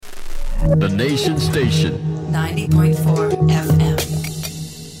The Nation Station. 90.4 FM.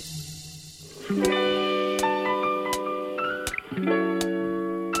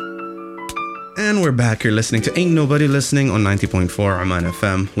 And we're back. You're listening to Ain't Nobody Listening on 90.4 Oman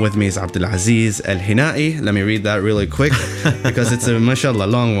FM. With me is Abdulaziz Al Hinai. Let me read that really quick because it's a, mashallah,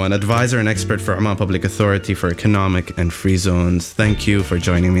 long one. Advisor and expert for Oman Public Authority for Economic and Free Zones. Thank you for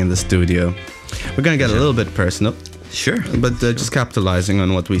joining me in the studio. We're going to get a little bit personal. Sure. But just capitalizing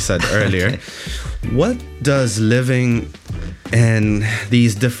on what we said earlier. Okay. What does living in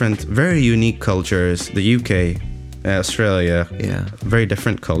these different, very unique cultures, the UK, Australia, very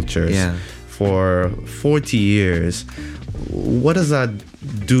different cultures, for 40 years, what does that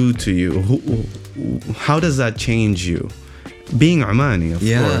do to you? How does that change you? Being Omani, of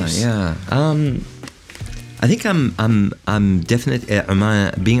course. I think I'm definitely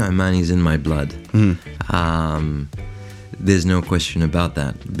being Omani is in my blood. There's no question about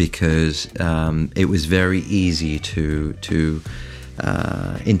that, because it was very easy to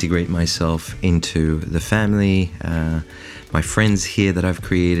integrate myself into the family, my friends here that I've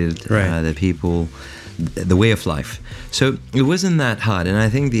created, the people, the way of life. So it wasn't that hard, and I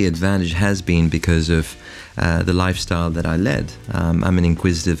think the advantage has been because of the lifestyle that I led. I'm an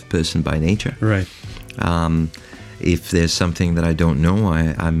inquisitive person by nature. Right. If there's something that I don't know,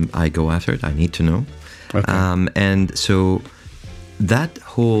 I go after it. I need to know. Okay. And so that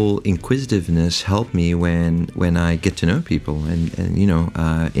whole inquisitiveness helped me when I get to know people. And you know,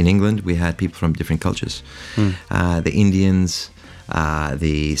 in England, we had people from different cultures. The Indians,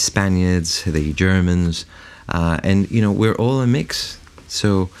 the Spaniards, the Germans, and, you know, we're all a mix.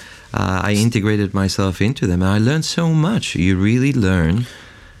 So I integrated myself into them, and I learned so much. You really learn.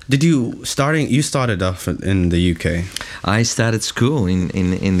 You started off in the UK? I started school in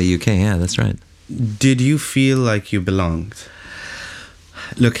the UK, yeah, that's right. Did you feel like you belonged?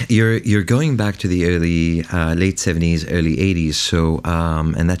 Look, you're going back to the early late 70s, early 80s, so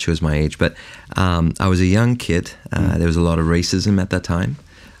and that shows my age. But I was a young kid. There was a lot of racism at that time.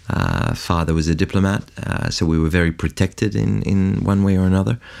 Father was a diplomat, so we were very protected in one way or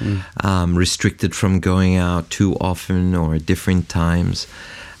another. Restricted from going out too often or at different times.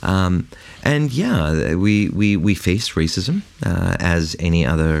 And yeah, we faced racism as any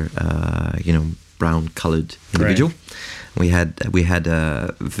other brown-colored individual. Right. We had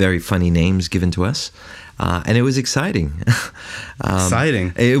very funny names given to us, and it was exciting.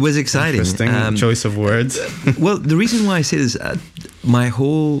 Exciting. It was exciting. Interesting choice of words. Well, the reason why I say this, my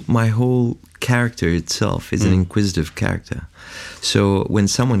whole character itself is an inquisitive character. So when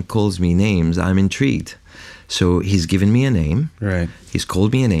someone calls me names, I'm intrigued. So he's given me a name. Right. He's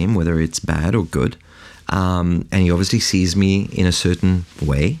called me a name, whether it's bad or good, and he obviously sees me in a certain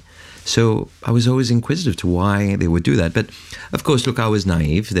way. So I was always inquisitive to why they would do that. But of course, look, I was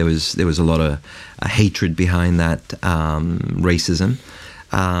naive. There was a lot of hatred behind that racism.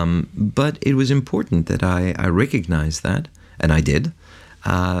 But it was important that I recognized that, and I did.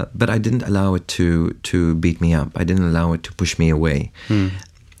 But I didn't allow it to beat me up. I didn't allow it to push me away.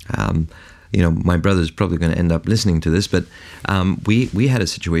 You know, my brother's probably going to end up listening to this, but we had a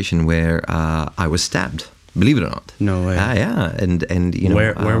situation where I was stabbed. Believe it or not. No way. Yeah, and you know,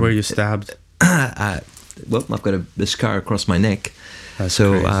 where were you stabbed? Well, I've got a scar across my neck. That's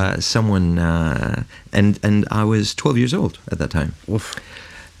so crazy. Someone and I was 12 years old at that time. Oof.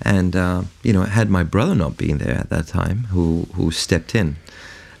 And you know, had my brother not been there at that time, who stepped in,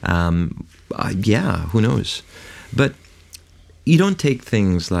 yeah, who knows? But you don't take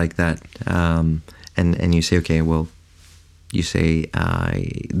things like that, and you say, okay, well. You say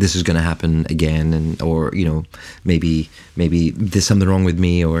this is going to happen again, or you know, maybe there's something wrong with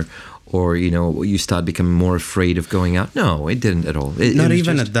me, or you know, you start becoming more afraid of going out. No, it didn't at all. Not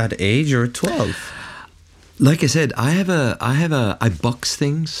even at that age. You're 12. Like I said, I box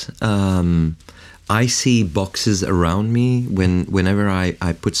things. I see boxes around me whenever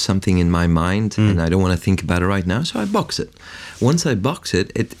I put something in my mind and I don't want to think about it right now, so I box it. Once I box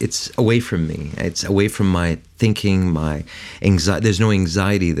it, it's away from me. It's away from my thinking, my anxiety. There's no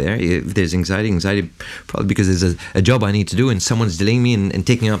anxiety there. If there's anxiety probably because there's a job I need to do and someone's delaying me and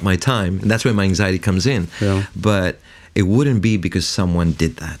taking up my time, and that's where my anxiety comes in. Yeah. But it wouldn't be because someone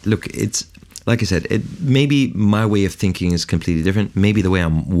did that. Look, it's like I said, maybe my way of thinking is completely different. Maybe the way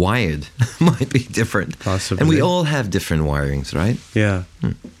I'm wired might be different. Possibly. And we all have different wirings, right? Yeah.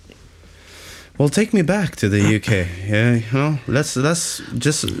 Well, take me back to the UK. Yeah, well, let's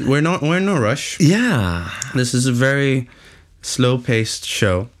just we're in no rush. Yeah. This is a very slow-paced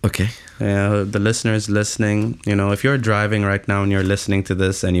show. Okay. The listeners listening, you know, if you're driving right now and you're listening to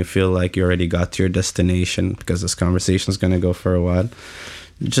this and you feel like you already got to your destination because this conversation is going to go for a while,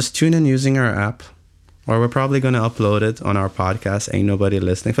 just tune in using our app, or we're probably going to upload it on our podcast. Ain't nobody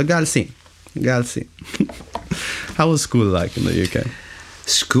listening. فقال see. How was school like in the UK?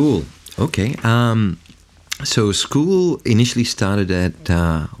 School, okay. So school initially started at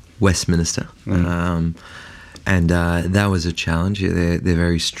Westminster, and that was a challenge. They're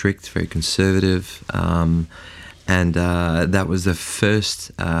very strict, very conservative, and that was the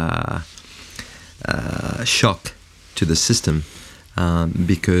first shock to the system,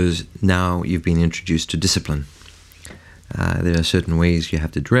 because now you've been introduced to discipline. There are certain ways you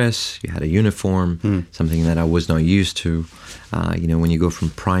have to dress. You had a uniform, something that I was not used to. When you go from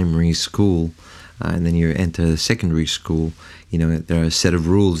primary school and then you enter secondary school, there are a set of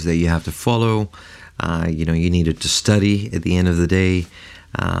rules that you have to follow. You needed to study at the end of the day.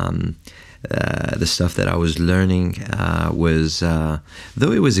 The stuff that I was learning was,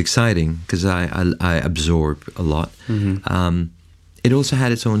 though it was exciting because I absorbed a lot, it also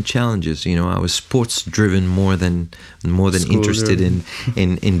had its own challenges. I was sports driven more than interested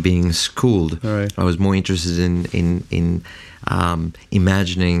in being schooled. Right. I was more interested in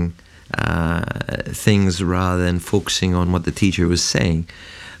imagining things rather than focusing on what the teacher was saying.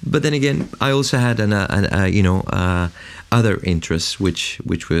 But then again, I also had other interests, which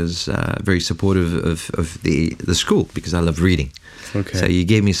was very supportive of the school, because I love reading. Okay. So you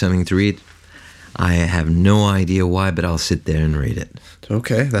gave me something to read. I have no idea why, but I'll sit there and read it.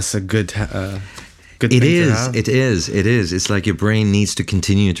 Okay, that's a good thing to have. It is. It's like your brain needs to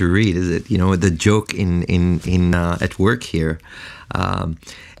continue to read. Is it? The joke in at work here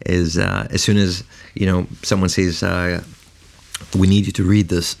is as soon as someone says we need you to read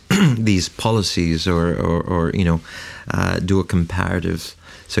these policies or do a comparative,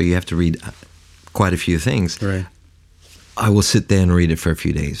 so you have to read quite a few things. Right. I will sit there and read it for a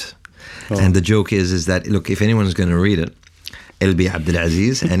few days. Oh. And the joke is that, look, if anyone's going to read it, it'll be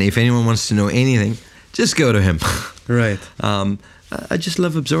Abdulaziz. And if anyone wants to know anything, just go to him. Right. I just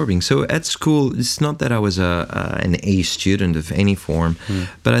love absorbing. So at school, it's not that I was an A student of any form,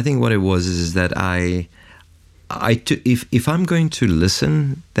 but I think what it was is that if I'm going to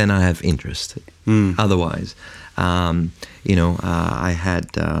listen, then I have interest. Otherwise, I had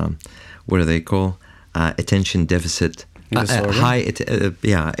what do they call attention deficit. High,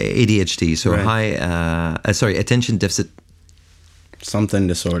 ADHD. So right. Attention deficit. Something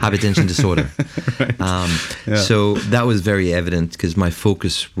disorder. Have attention disorder. Right. So that was very evident because my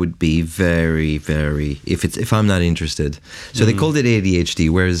focus would be very, very. If I'm not interested, so they called it ADHD.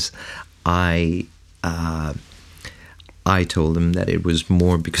 Whereas I told them that it was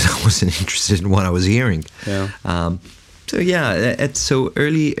more because I wasn't interested in what I was hearing. Yeah. So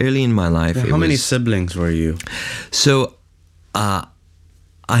early in my life. How many siblings were you? So,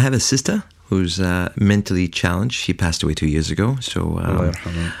 I have a sister who's mentally challenged. She passed away 2 years ago. So,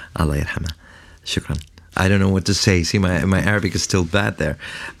 Allah yarhamha. Shukran. I don't know what to say. See, my Arabic is still bad there.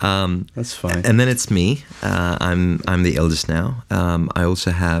 That's fine. And then it's me. I'm the eldest now. I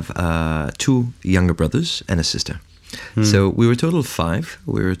also have 2 younger brothers and a sister. So we were a total of 5.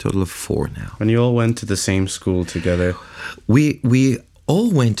 We were a total of 4 now. And you all went to the same school together? We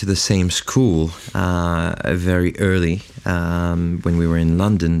all went to the same school very early when we were in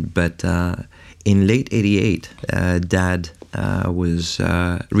London. But in late 88, Dad was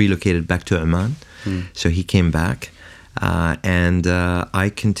relocated back to Oman. So he came back. And I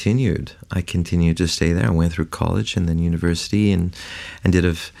continued to stay there. I went through college and then university and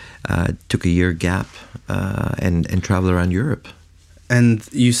took a year gap and traveled around Europe. And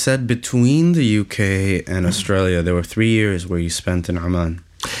you said between the UK and Australia, there were 3 years where you spent in Oman.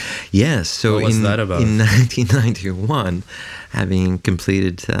 Yes. So what was that about? In 1991, having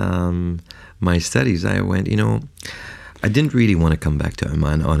completed my studies, I went, I didn't really want to come back to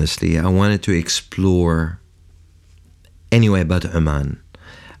Oman, honestly. I wanted to explore anyway about Oman.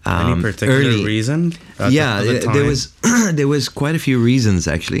 Any particular reason? There was quite a few reasons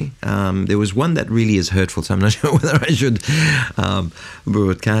actually. There was one that really is hurtful, so I'm not sure whether I should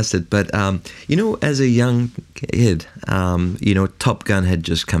broadcast it. But as a young kid, Top Gun had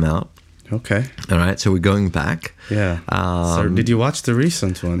just come out. Okay. All right, so we're going back. Yeah. So did you watch the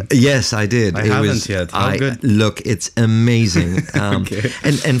recent one? Yes, I did. I haven't yet. How good? Look, it's amazing. Okay.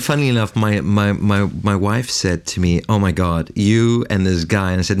 And funnily enough, my wife said to me, "Oh my God, you and this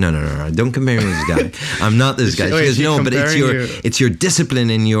guy." And I said, "No, don't compare me to this guy. I'm not this guy." She goes, "No, but it's your discipline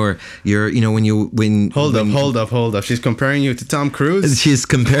and your when." Hold up. She's comparing you to Tom Cruise? She's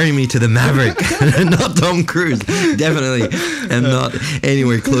comparing me to the Maverick, not Tom Cruise. Definitely, I'm not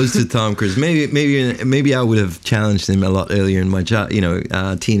anywhere close to Tom Cruise. smokers. Maybe I would have challenged him a lot earlier in my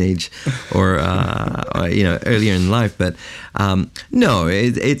teenage or earlier in life. But no,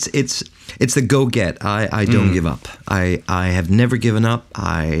 it's the go get. I don't give up. I have never given up.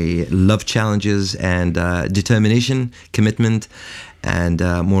 I love challenges and determination, commitment, and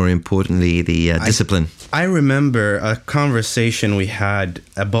more importantly, the discipline. I remember a conversation we had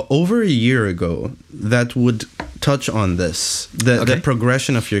about over a year ago that would touch on this, the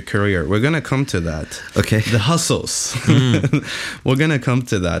progression of your career. We're going to come to that. Okay. The hustles. We're going to come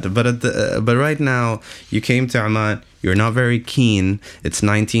to that. But right now, you came to Oman. You're not very keen. It's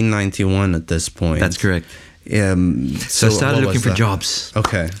 1991 at this point. That's correct. So I started looking for jobs.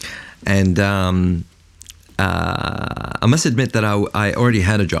 Okay. And I must admit that I already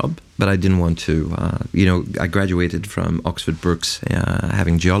had a job, but I didn't want to. I graduated from Oxford Brookes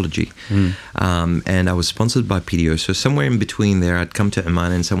having geology, and I was sponsored by PDO. So somewhere in between there, I'd come to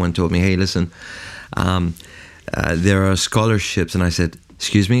Oman and someone told me, hey, listen, there are scholarships. And I said,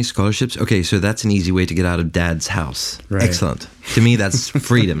 excuse me, scholarships? Okay, so that's an easy way to get out of Dad's house. Right. Excellent. To me, that's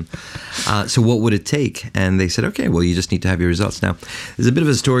freedom. So what would it take? And they said, okay, well, you just need to have your results. Now, there's a bit of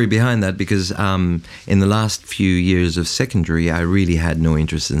a story behind that because in the last few years of secondary, I really had no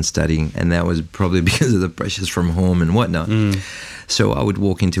interest in studying. And that was probably because of the pressures from home and whatnot. So I would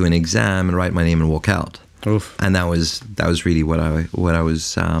walk into an exam and write my name and walk out. Oof. And that was really what I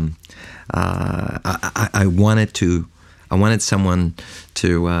was. I wanted someone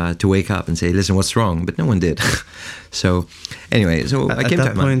to wake up and say, listen, what's wrong? But no one did. So anyway, I came to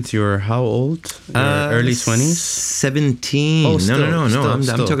that point, you were how old? Early 20s? 17. Oh, No. I'm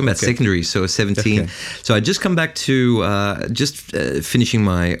talking about secondary, so 17. Okay. So I just come back to finishing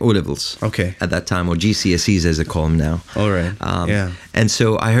my O-levels. Okay. At that time, or GCSEs as they call them now. All right. Yeah. And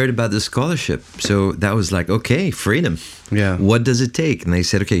so I heard about the scholarship. So that was like, okay, freedom. Yeah. What does it take? And they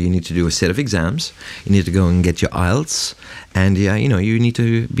said, okay, you need to do a set of exams. You need to go and get your IELTS. And you need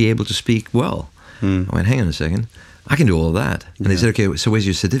to be able to speak well. I went, hang on a second. I can do all that. And they said, okay, so where's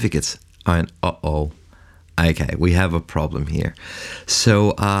your certificates? I went, uh-oh. Okay, we have a problem here.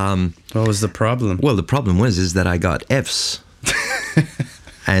 So... what was the problem? Well, the problem is that I got Fs.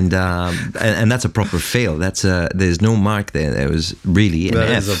 And that's a proper fail. There's no mark there. There was really an F.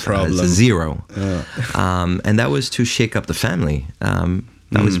 That is a problem. It's a 0. Yeah. And that was to shake up the family.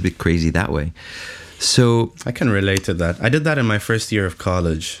 That was a bit crazy that way. So I can relate to that. I did that in my first year of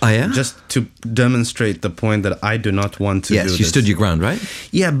college. Oh, yeah? Just to demonstrate the point that I do not want to do this. Yes, you stood your ground, right?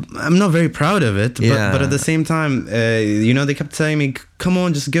 Yeah, I'm not very proud of it. But at the same time, they kept telling me, come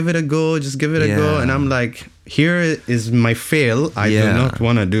on, just give it a go. Just give it a go. And I'm like, here is my fail. I do not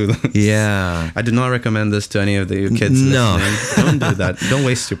want to do this. Yeah. I do not recommend this to any of the kids listening. Don't do that. Don't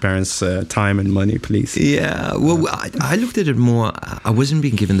waste your parents' time and money, please. Yeah. Well, I looked at it more. I wasn't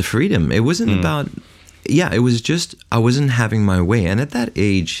being given the freedom. It wasn't about... Yeah, it was just, I wasn't having my way. And at that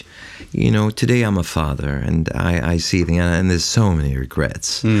age, today I'm a father and I see things, and there's so many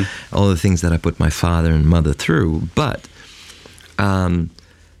regrets. All the things that I put my father and mother through. But,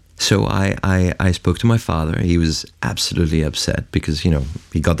 so I spoke to my father. He was absolutely upset because,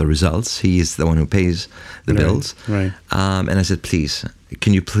 he got the results. He is the one who pays the bills. Right. And I said, please,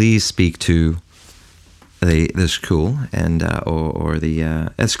 can you please speak to the school and or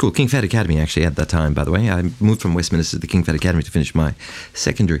the school, King Fahd Academy, actually, at that time, by the way. I moved from Westminster to the King Fahd Academy to finish my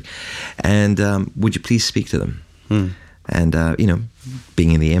secondary. And would you please speak to them? And,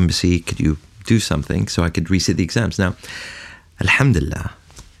 being in the embassy, could you do something so I could resit the exams? Now, alhamdulillah,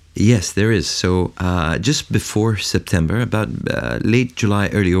 yes, there is. So just before September, about late July,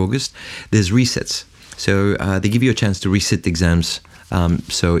 early August, there's resets. So they give you a chance to resit the exams.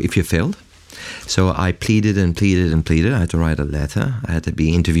 So if you failed, so I pleaded and pleaded and pleaded. I had to write a letter. I had to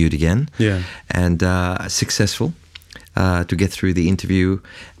be interviewed again. Yeah. And successful to get through the interview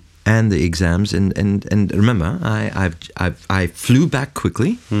and the exams. And remember, I flew back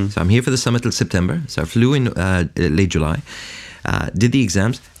quickly. So I'm here for the summit till September. So I flew in late July, did the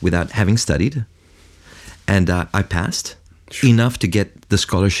exams without having studied. And I passed enough to get the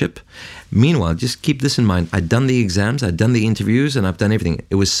scholarship. Meanwhile, just keep this in mind. I'd done the exams, I'd done the interviews, and I've done everything.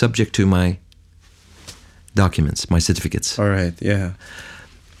 It was subject to my documents, my certificates. All right, yeah.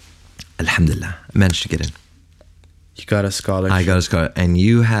 Alhamdulillah, I managed to get in. You got a scholarship. I got a scholarship, and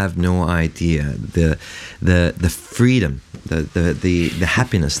you have no idea the freedom, the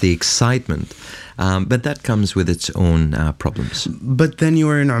happiness, the excitement. But that comes with its own problems. But then you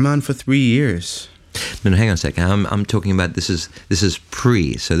were in Oman for 3 years. No, hang on a second. I'm talking about this is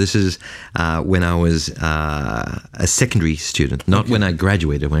pre. So this is when I was a secondary student, not when I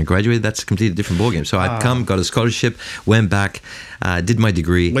graduated. When I graduated, that's a completely different ballgame. So I'd come, got a scholarship, went back, did my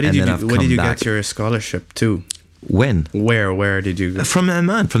degree, What did you get your scholarship to? When? Where did you go? From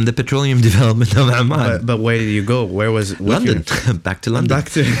Oman, from the petroleum development of Oman. But where did you go? Where was London? Back to London.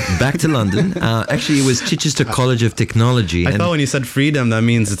 Back to London. Actually, it was Chichester College of Technology. I thought when you said freedom, that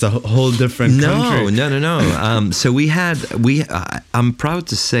means it's a whole different country. No. So I'm proud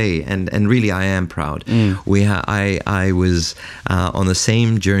to say, and really I am proud. I was on the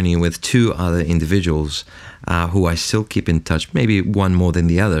same journey with two other individuals. Who I still keep in touch, maybe one more than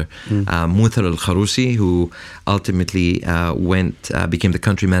the other. Muthar al-Kharousi, who ultimately became the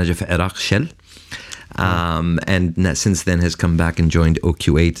country manager for Iraq Shell. And since then has come back and joined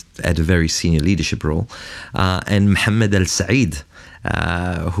OQ8 at a very senior leadership role. And Mohammed Al-Saeed,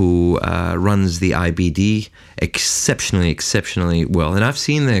 who runs the IBD exceptionally well. And I've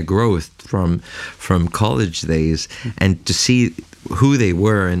seen their growth from college days, and to see who they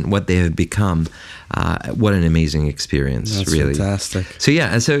were and what they have become. What an amazing experience! That's really fantastic. So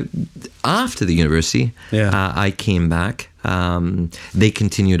and so after the university, I came back. They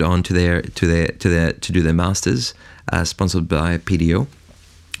continued on to do their masters, sponsored by PDO.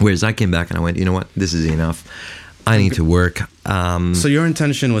 Whereas I came back and I went, you know what, this is enough. I need to work. So your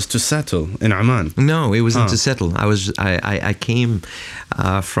intention was to settle in Oman? No, it wasn't to settle. I came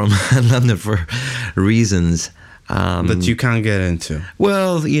from London for reasons. That you can't get into.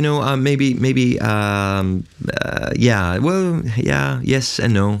 Well, maybe, yes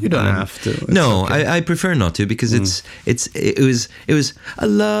and no. You don't have to. It's no, okay. I prefer not to, because it was a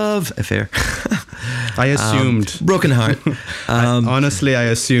love affair. I assumed. Broken heart. Honestly, I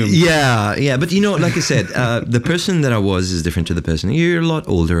assumed. Yeah, but like I said, the person that I was is different to the person. You're a lot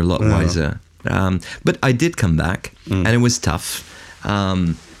older, a lot wiser. But I did come back, and it was tough.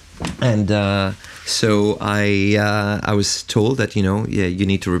 So I was told that, you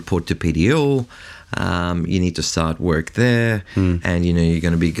need to report to PDO, you need to start work there, and, you're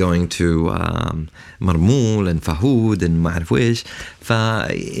going to be going to Marmoul and Fahoud and ma أعرف ويش.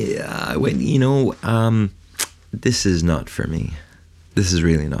 I went, this is not for me. This is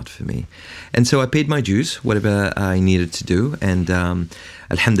really not for me. And so I paid my dues, whatever I needed to do, and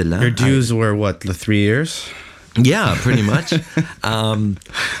alhamdulillah. Your dues were what, the 3 years? Yeah, pretty much.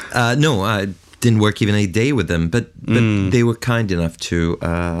 No, I didn't work even a day with them, but they were kind enough to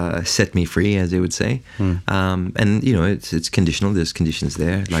set me free, as they would say. And it's conditional. There's conditions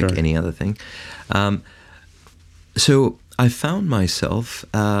there, like any other thing. So I found myself.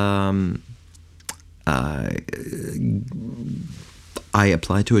 I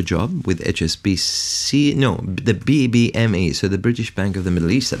applied to a job with HSBC. No, the BBME, so the British Bank of the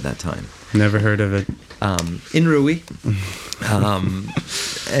Middle East at that time. Never heard of it. In Rui,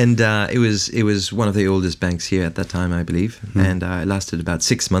 and it was one of the oldest banks here at that time, I believe. And I lasted about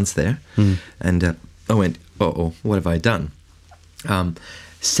 6 months there, and I went, what have I done?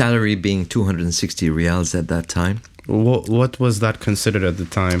 Salary being 260 riyals at that time. What was that considered at the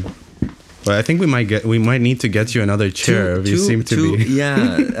time? Well, I think we might need to get you another chair. You seem to be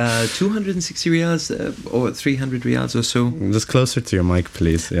 260 riyals or 300 riyals or so. Just closer to your mic,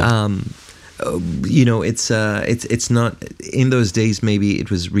 please. Yeah. It's not, in those days, maybe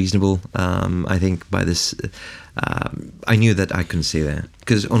it was reasonable. I think by this, I knew that I couldn't stay there,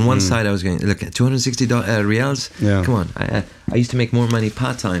 because on one side I was going, look, at 260 riyals. Yeah. Come on, I used to make more money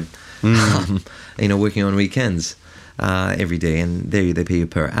part-time, working on weekends every day, and they pay you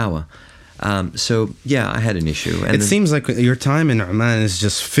per hour. So I had an issue. And it seems like your time in Oman is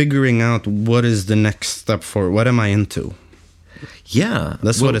just figuring out what is the next step for what am I into. Yeah,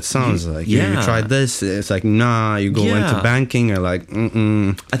 that's what it sounds like. You tried this. It's like, nah. You go into banking. You're like,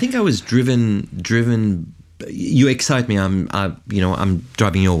 I think I was driven. You excite me. I'm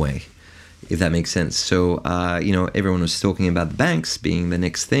driving your way, if that makes sense. So, everyone was talking about the banks being the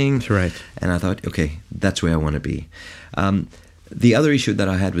next thing, right? And I thought, okay, that's where I want to be. The other issue that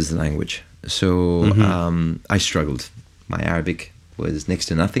I had was the language. So I struggled. My Arabic was next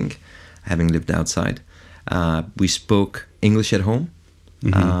to nothing, having lived outside. We spoke English at home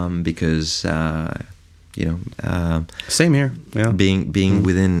because same here. Yeah, being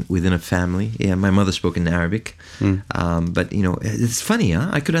within a family. Yeah, my mother spoke in Arabic, but it's funny.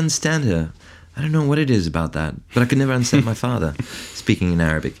 I could understand her. I don't know what it is about that, but I could never understand my father speaking in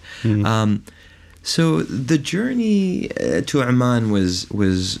Arabic. So the journey to Oman was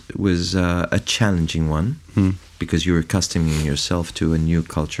a challenging one because you're accustoming yourself to a new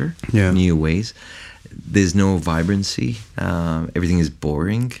culture, new ways. There's no vibrancy. Everything is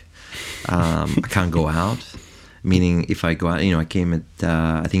boring. I can't go out. Meaning, if I go out, I came at,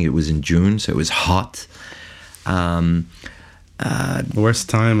 I think it was in June, so it was hot. Worst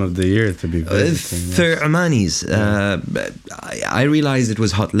time of the year to be visiting. For Omanis, I realized it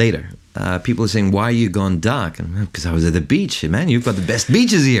was hot later. People are saying, why are you gone dark? Because I was at the beach. Man, you've got the best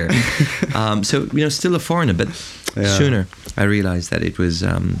beaches here. So, still a foreigner, but sooner I realized that it was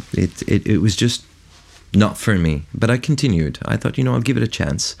it was just not for me. But I continued. I thought, I'll give it a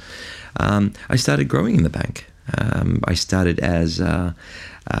chance. I started growing in the bank. I started as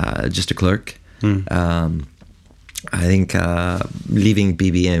just a clerk. I think leaving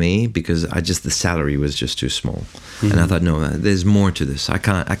BBME because the salary was just too small, and I thought, no, there's more to this. I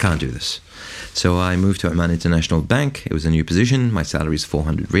can't do this. So I moved to Oman International Bank. It was a new position. My salary is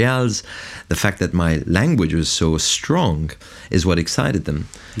 400 riyals. The fact that my language was so strong is what excited them.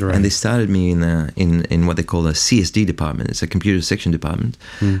 Right. And they started me in what they call a CSD department. It's a computer section department.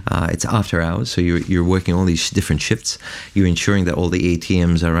 It's after hours, so you're working all these different shifts. You're ensuring that all the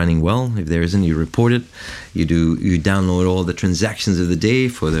ATMs are running well. If there isn't, you report it. You download all the transactions of the day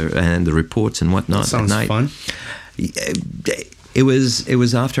and the reports and whatnot. That sounds at night. Fun. It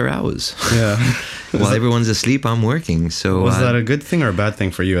was after hours. Yeah. While everyone's asleep, I'm working. So was that a good thing or a bad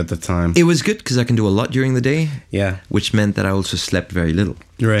thing for you at the time? It was good because I can do a lot during the day. Yeah. Which meant that I also slept very little.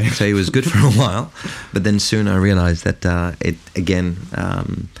 Right. So it was good for a while, but then soon I realized that it again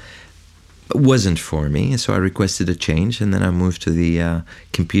wasn't for me. So I requested a change, and then I moved to the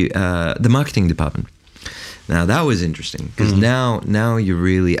marketing department. Now that was interesting because now you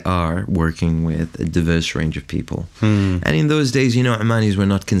really are working with a diverse range of people. And in those days, Omanis were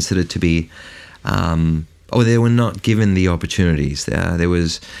not considered to be, they were not given the opportunities. There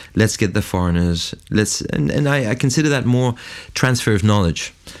was, let's get the foreigners, and I consider that more transfer of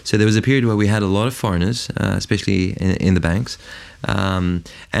knowledge. So there was a period where we had a lot of foreigners, especially in the banks,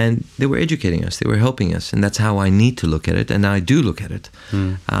 and they were educating us, they were helping us, and that's how I need to look at it, and I do look at it.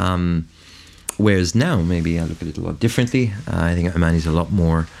 Whereas now, maybe I look at it a lot differently. I think Omanis are a lot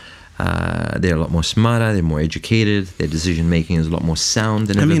more, they're a lot more smarter, they're more educated, their decision making is a lot more sound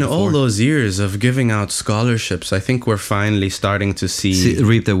than ever before. All those years of giving out scholarships, I think we're finally starting to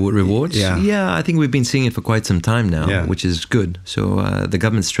reap the rewards? Yeah, I think we've been seeing it for quite some time now, which is good. So the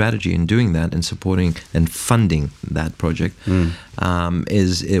government's strategy in doing that and supporting and funding that project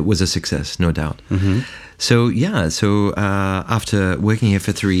it was a success, no doubt. So after working here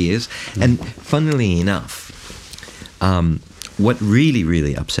for 3 years, and funnily enough, what really,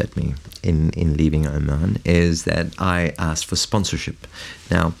 really upset me in leaving Oman is that I asked for sponsorship.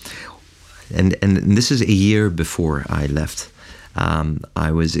 Now, and this is a year before I left. I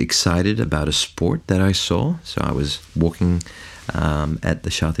was excited about a sport that I saw. So I was walking at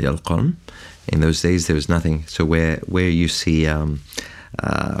the Shati Al-Qarm. In those days, there was nothing. So where you see...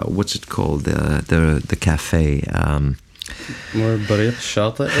 what's it called? The cafe. بريق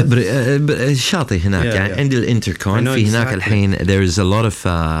الشاطئ. الشاطئ هناك يعني عند الانتركون في هناك الحين there is a lot of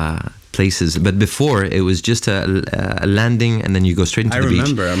places, but before it was just a landing and then you go straight into the beach.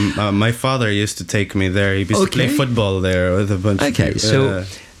 I remember my father used to take me there. He used to play football there with a bunch of people. So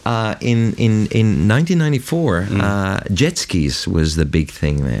in 1994 jet skis was the big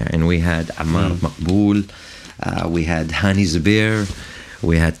thing there, and we had Ammar Maqbool, we had Hani Zubair,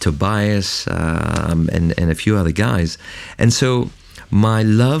 we had Tobias, and a few other guys. And so my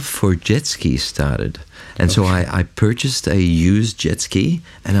love for jet skis started. And so I purchased a used jet ski,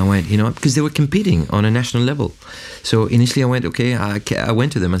 and I went, because they were competing on a national level. So initially I went, I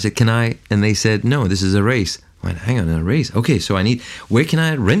went to them. I said, can I? And they said, no, this is a race. I went, hang on, a race? Okay, so where can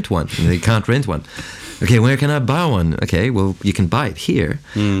I rent one? And they can't rent one. Okay, where can I buy one? Okay, well, you can buy it here.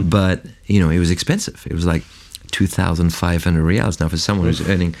 But, it was expensive. It was like 2,500 riyals. Now, for someone who's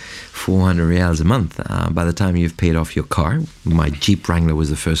earning 400 riyals a month, by the time you've paid off your car, my Jeep Wrangler was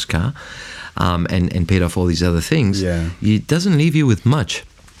the first car, and paid off all these other things, it doesn't leave you with much.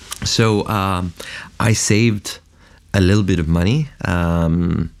 So I saved a little bit of money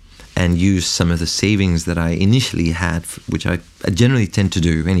and used some of the savings that I initially had, which I generally tend to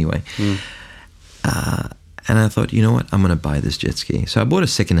do anyway. And I thought, you know what, I'm going to buy this jet ski. So I bought a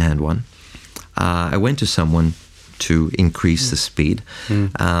second-hand one. I went to someone to increase the speed.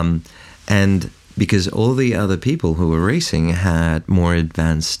 And because all the other people who were racing had more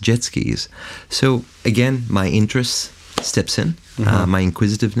advanced jet skis. So again, my interest steps in, my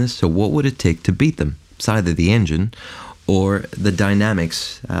inquisitiveness. So what would it take to beat them? It's either the engine or the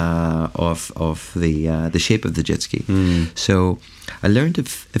dynamics of the shape of the jet ski. So I learned a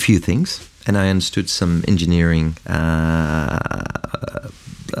few things, and I understood some engineering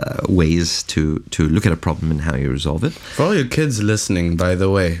ways to look at a problem and how you resolve it. For all your kids listening, by the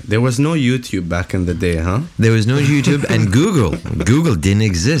way, there was no YouTube back in the day, huh? There was no YouTube and Google. Google didn't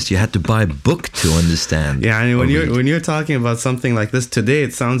exist. You had to buy a book to understand. Yeah, I mean, when you're talking about something like this today,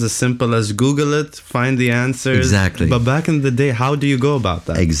 it sounds as simple as Google it, find the answers. Exactly. But back in the day, how do you go about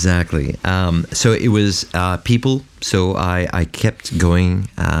that? Exactly. So it was people. So I kept going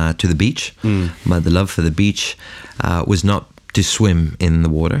to the beach. But the love for the beach was not to swim in the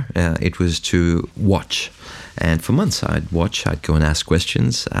water. It was to watch. And for months I'd watch, I'd go and ask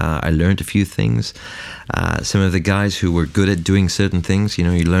questions. I learned a few things. Some of the guys who were good at doing certain things, you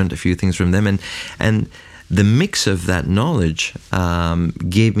learned a few things from them. And the mix of that knowledge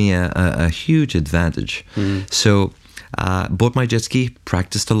gave me a huge advantage. So bought my jet ski,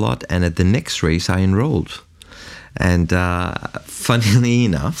 practiced a lot, and at the next race I enrolled. And funnily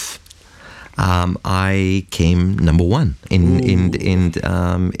enough, I came number one in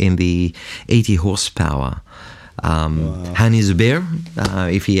the 80 horsepower. Hani Zubair,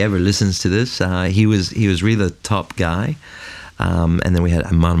 if he ever listens to this, he was really the top guy. And then we had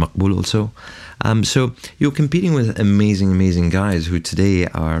Ammar Maqbool also. So you're competing with amazing guys who today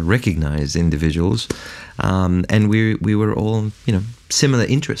are recognized individuals. And we were all, similar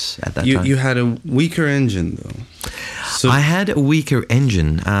interests at that time. You had a weaker engine, though. So I had a weaker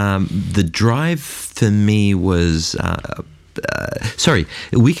engine. The drive for me was... a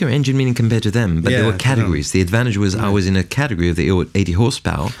weaker engine meaning compared to them, but there were categories. The advantage was I was in a category of the 80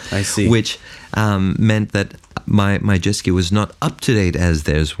 horsepower, I see. Which meant that my jet ski was not up to date as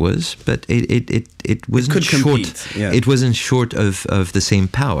theirs was, but it wasn't short. It wasn't short of the same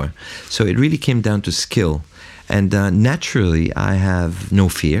power. So it really came down to skill, and naturally I have no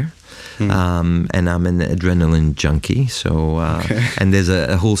fear. And I'm an adrenaline junkie. So and there's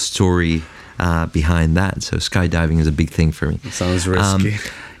a whole story behind that. So skydiving is a big thing for me. It sounds risky.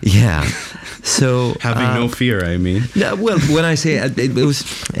 Yeah. So having no fear, I mean. No, well, when I say it was,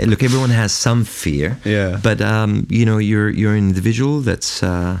 look, everyone has some fear. Yeah. But you're an individual that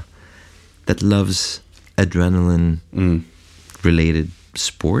loves adrenaline related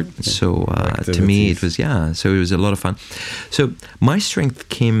sport. So to me it was so it was a lot of fun. So my strength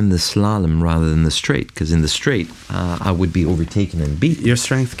came in the slalom rather than the straight, because in the straight I would be overtaken and beat. Your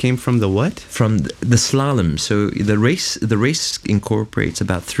strength came from the what? From the slalom. So the race incorporates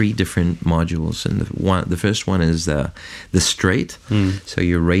about 3 different modules, and the first one is the straight. So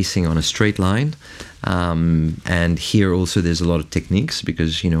you're racing on a straight line. And here also there's a lot of techniques,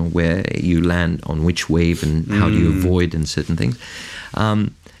 because where you land on which wave and how do you avoid and certain things.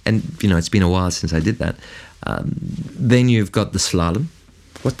 And it's been a while since I did that. Then you've got the slalom.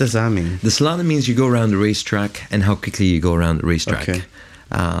 What does that mean? The slalom means you go around the racetrack and how quickly you go around the racetrack. Okay.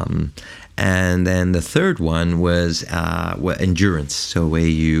 And then the third one was endurance. So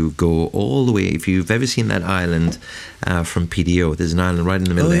where you go all the way. If you've ever seen that island from PDO, there's an island right in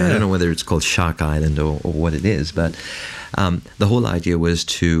the middle there. I don't know whether it's called Shark Island or what it is, but the whole idea was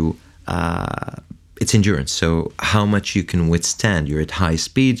to... it's endurance. So how much you can withstand. You're at high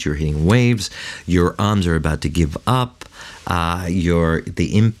speeds, you're hitting waves, your arms are about to give up, the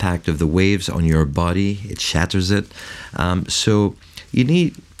impact of the waves on your body, it shatters it. So you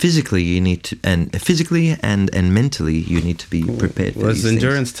need... Physically and mentally, you need to be prepared for Was these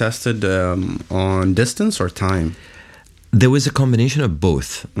endurance things. tested on distance or time? There was a combination of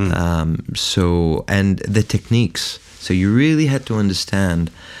both. And the techniques. So you really had to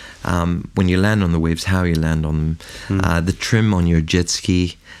understand when you land on the waves, how you land on them, the trim on your jet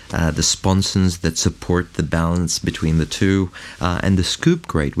ski, the sponsons that support the balance between the two, and the scoop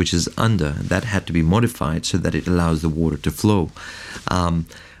grate, which is under, that had to be modified so that it allows the water to flow.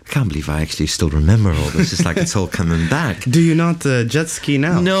 I can't believe I actually still remember all this. It's like it's all coming back. Do you not jet ski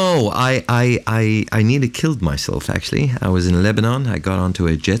now? No, I nearly killed myself, actually. I was in Lebanon. I got onto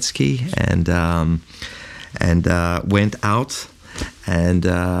a jet ski and went out and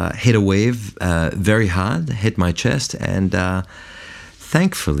hit a wave very hard, hit my chest, and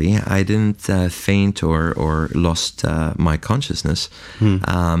thankfully I didn't faint or lost my consciousness,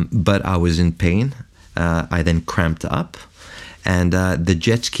 but I was in pain. I then cramped up, and the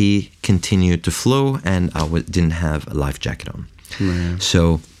jet ski continued to flow, and I didn't have a life jacket on.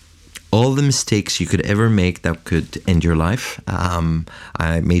 So all the mistakes you could ever make that could end your life,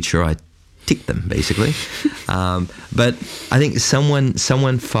 I made sure I ticked them, basically. But I think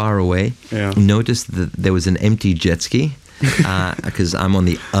someone far away noticed that there was an empty jet ski, because I'm on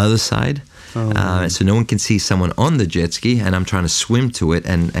the other side. So no one can see someone on the jet ski, and I'm trying to swim to it,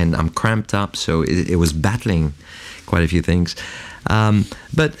 and I'm cramped up, so it was battling quite a few things.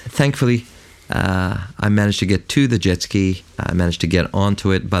 But thankfully, I managed to get to the jet ski. I managed to get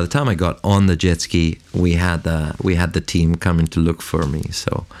onto it. By the time I got on the jet ski, we had the team coming to look for me.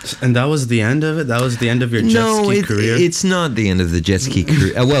 So, and that was the end of it. That was the end of your jet ski career. It's not the end of the jet ski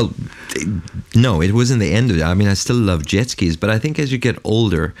career. No, it wasn't the end of it. I mean, I still love jet skis, but I think as you get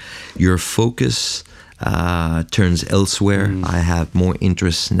older, your focus turns elsewhere. I have more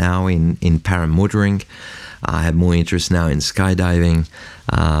interest now in paramotoring. I have more interest now in skydiving,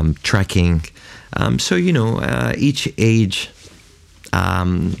 trekking. So, each age,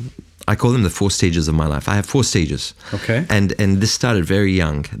 I call them the 4 stages of my life. I have 4 stages. Okay. And this started very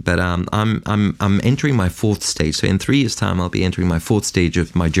young, but I'm entering my 4th stage. So in 3 years' time, I'll be entering my 4th stage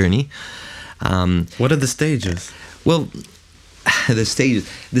of my journey. What are the stages? Well, the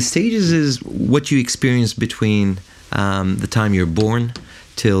stages is what you experience between the time you're born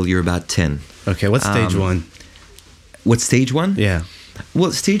till you're about 10. Okay, what's stage 1? What's stage 1? Yeah.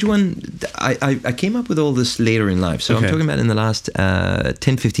 Well, stage 1, I came up with all this later in life. So I'm talking about in the last 10,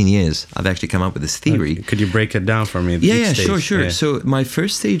 15 years, I've actually come up with this theory. Okay. Could you break it down for me? Yeah, sure. Yeah. So my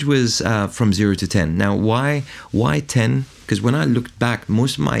first stage was from 0 to 10. Now, why 10? Because when I looked back,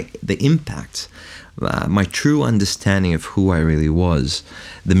 most of the impacts, my true understanding of who I really was,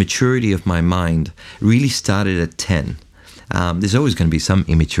 the maturity of my mind really started at 10. There's always going to be some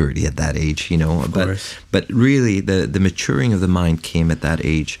immaturity at that age, but really the maturing of the mind came at that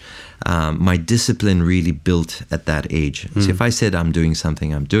age. My discipline really built at that age. So if I said I'm doing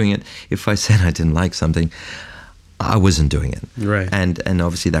something, I'm doing it. If I said I didn't like something, I wasn't doing it. Right. And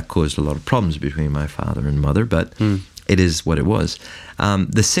obviously that caused a lot of problems between my father and mother, but it is what it was.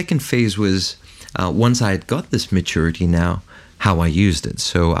 The second phase was once I had got this maturity now, how I used it.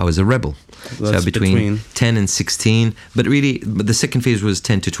 So I was a rebel. That's so between 10 and 16, but the second phase was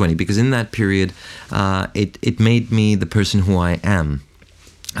 10 to 20, because in that period, it made me the person who I am,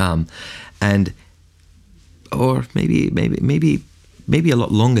 or maybe a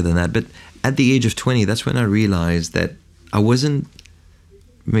lot longer than that. But at the age of 20, that's when I realized that I wasn't.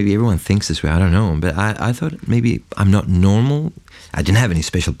 Maybe everyone thinks this way, I don't know, but I thought maybe I'm not normal. I didn't have any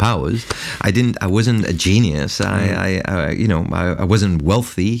special powers. I wasn't a genius. I wasn't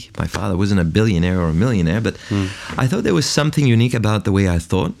wealthy. My father wasn't a billionaire or a millionaire, but I thought there was something unique about the way I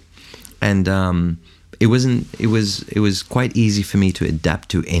thought, and it was quite easy for me to adapt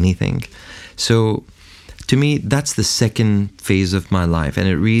to anything. So to me, that's the second phase of my life, and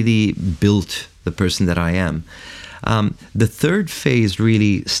it really built the person that I am. The third phase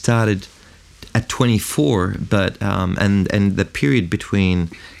really started at 24, but and the period between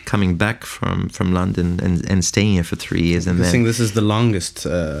coming back from London and staying here for 3 years, and I think this is the longest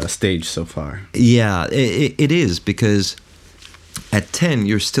stage so far. Yeah, it is, because at 10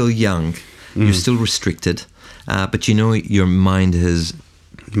 you're still young, you're still restricted, but your mind has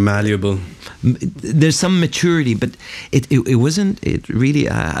malleable. There's some maturity, but it wasn't. It really,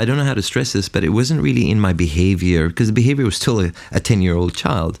 I don't know how to stress this, but it wasn't really in my behavior, because the behavior was still a 10-year-old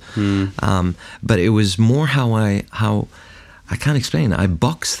child. But it was more how I can't explain. I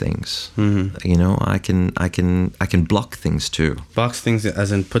box things. I can block things too. Box things,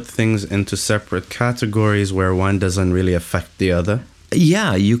 as in put things into separate categories where one doesn't really affect the other.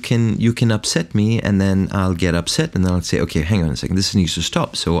 Yeah, you can upset me, and then I'll get upset, and then I'll say, okay, hang on a second, this needs to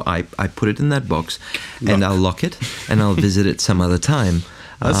stop. So I put it in that box, and I'll lock it, and I'll visit it some other time.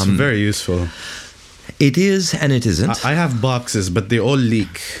 That's very useful. It is, and it isn't. I have boxes, but they all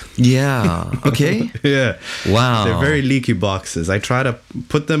leak. Yeah. Okay. Yeah. Wow. They're very leaky boxes. I try to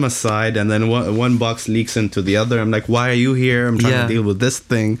put them aside, and then one box leaks into the other. I'm like, why are you here? I'm trying to deal with this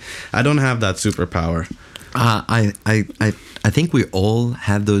thing. I don't have that superpower. I think we all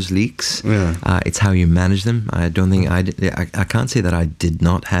have those leaks. Yeah. It's how you manage them. I don't think I can't say that I did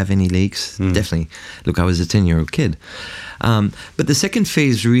not have any leaks. Definitely. Look, I was a 10-year-old kid. But the second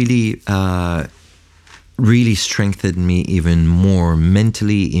phase really strengthened me even more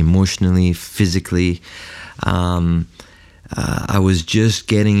mentally, emotionally, physically. I was just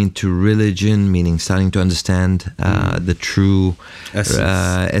getting into religion, meaning starting to understand the true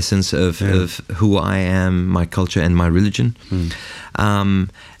essence of who I am, my culture, and my religion.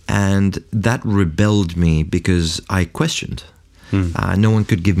 And that rebelled me because I questioned. No one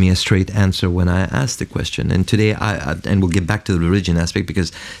could give me a straight answer when I asked the question. And today, and we'll get back to the religion aspect,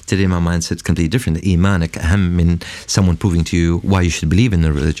 because today my mindset's completely different. Imanak aham min, someone proving to you why you should believe in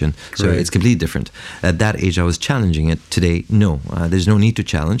the religion. So it's completely different. At that age, I was challenging it. Today, no. There's no need to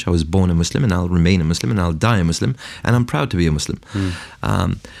challenge. I was born a Muslim, and I'll remain a Muslim, and I'll die a Muslim, and I'm proud to be a Muslim.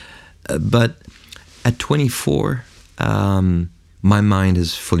 But at 24, my mind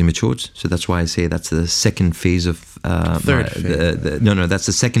is fully matured, so that's why I say that's the second phase of third phase. No, that's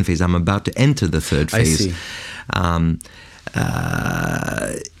the second phase. I'm about to enter the third phase. I see.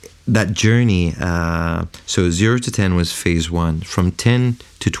 That journey, so 0 to 10 was phase 1. From 10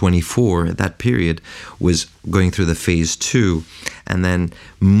 to 24, that period was going through the phase 2, and then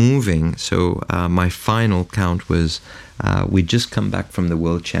moving. So my final count was we'd just come back from the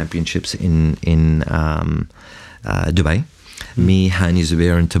World Championships in Dubai. Me, Hani,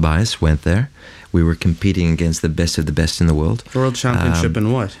 Zubair, and Tobias went there. We were competing against the best of the best in the world. World Championship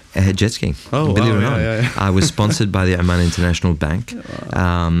in what? Jet skiing. Oh, believe it or not. Yeah. I was sponsored by the Oman International Bank.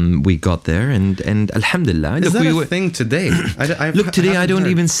 We got there, and alhamdulillah. Is that a thing today? Today I don't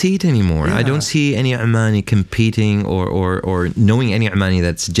even see it anymore. Yeah. I don't see any Omani competing or knowing any Omani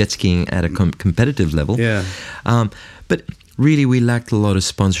that's jet skiing at a competitive level. Yeah. But really, we lacked a lot of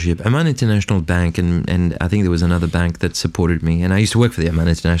sponsorship. Oman International Bank, and I think there was another bank that supported me. And I used to work for the Oman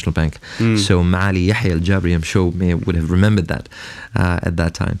International Bank. So Maali Yahya Al-Jabri, I'm sure, would have remembered that at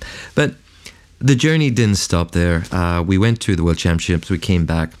that time. But the journey didn't stop there. We went to the World Championships. We came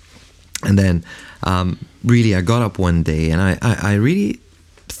back. And then really, I got up one day and I really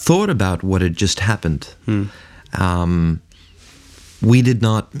thought about what had just happened. We did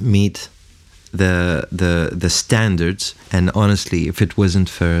not meet the standards, and honestly, if it wasn't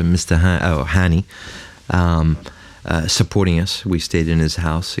for Mr. Hani supporting us, we stayed in his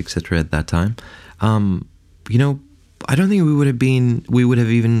house, etc. At that time. I don't think we would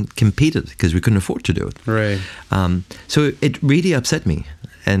have even competed because we couldn't afford to do it. Right. So it really upset me,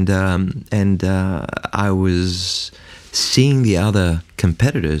 and I was seeing the other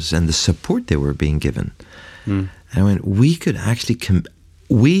competitors and the support they were being given. And I went, we could actually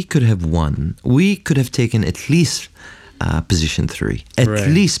we could have won. We could have taken at least position 3. At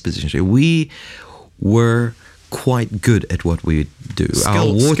least position 3. We were quite good at what we do.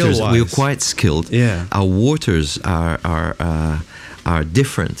 Our waters, we were quite skilled. Yeah. Our waters are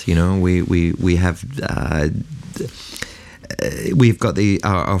different. We have. We've got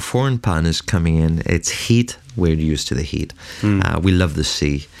our foreign partners coming in. It's heat. We're used to the heat. We love the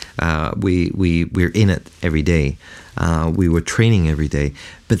sea. We're in it every day. We were training every day.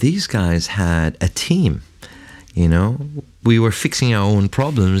 But these guys had a team. We were fixing our own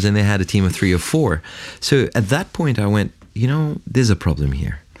problems, and they had a team of 3 or 4. So at that point, I went, there's a problem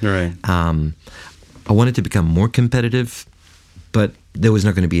here. Right. I wanted to become more competitive, but there was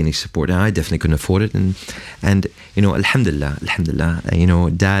not going to be any support. And I definitely couldn't afford it. And alhamdulillah,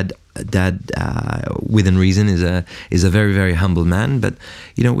 Dad, within reason, is a very, very humble man. But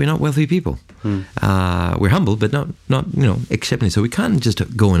we're not wealthy people. We're humble, but not exceptionally. So we can't just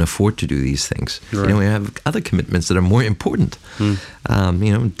go and afford to do these things. Right. We have other commitments that are more important.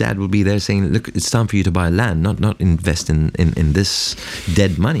 Dad will be there saying, "Look, it's time for you to buy land, not invest in this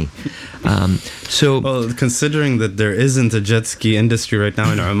dead money." Well, considering that there isn't a jet ski industry right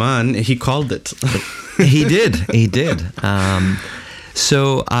now in Oman, he called it. He did.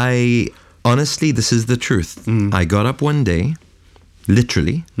 So I honestly, this is the truth. I got up one day,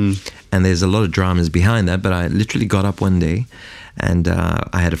 literally, and there's a lot of dramas behind that, but I literally got up one day, and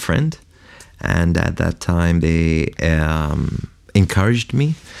I had a friend, and at that time they encouraged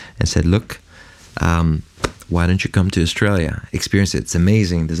me and said, "Look, why don't you come to Australia? Experience it. It's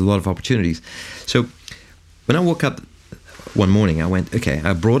amazing. There's a lot of opportunities." So when I woke up one morning, I went, okay,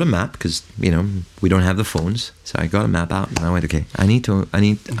 I brought a map because, we don't have the phones. So I got a map out and I went, okay, I need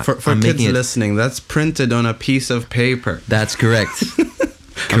For kids listening, that's printed on a piece of paper. That's correct.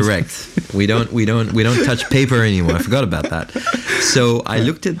 Correct. We don't touch paper anymore. I forgot about that. So I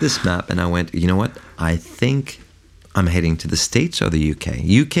looked at this map and I went, you know what? I think I'm heading to the States or the UK.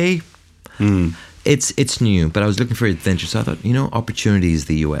 UK, it's new, but I was looking for adventure. So I thought, opportunity is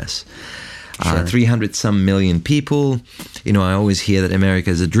the US. 300 some million people. I always hear that America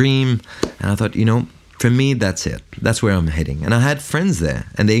is a dream. And I thought, for me, that's it. That's where I'm heading. And I had friends there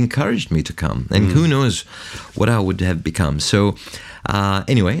and they encouraged me to come. And who knows what I would have become. So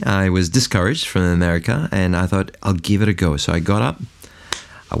anyway, I was discouraged from America and I thought, I'll give it a go. So I got up,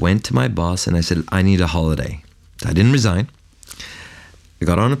 I went to my boss and I said, I need a holiday. I didn't resign. I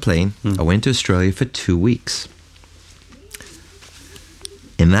got on a plane. I went to Australia for 2 weeks.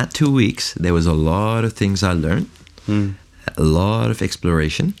 In that 2 weeks, there was a lot of things I learned, a lot of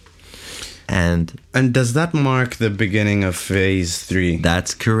exploration. And does that mark the beginning of phase 3?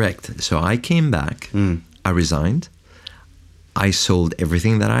 That's correct. So I came back, I resigned, I sold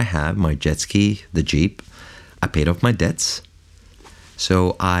everything that I have, my jet ski, the Jeep, I paid off my debts.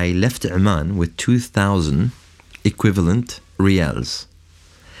 So I left Oman with 2,000 equivalent riyals.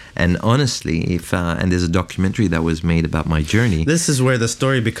 And honestly, and there's a documentary that was made about my journey. This is where the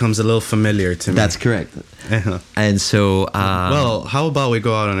story becomes a little familiar to me. That's correct. And so... well, how about we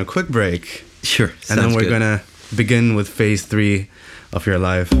go out on a quick break? Sure. And then we're going to begin with phase 3 of your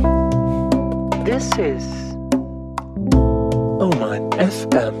life. This is Oman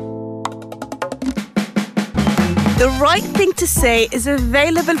FM. The right thing to say is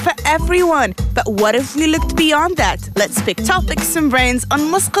available for everyone. But what if we looked beyond that? Let's pick topics and brains on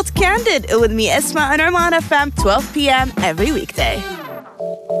Muscat Candid with me, Esma, on Oman FM, 12 p.m. every weekday.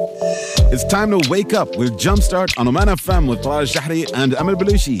 It's time to wake up with Jumpstart on Oman FM with Faraj Shahri and Amir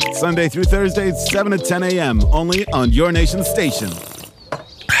Belushi. Sunday through Thursday, 7 to 10 a.m. only on your nation station.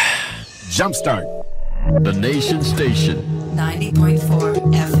 Jumpstart. The nation station.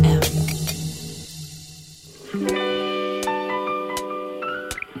 90.4 FM.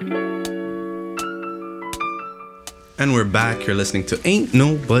 And we're back. You're listening to Ain't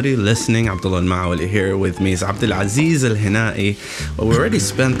Nobody Listening. Abdullah Al-Mawali here with me is Abdulaziz Al Hinai. Well, we already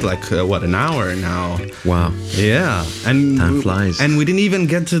spent an hour now. Wow. Yeah. And time flies. And we didn't even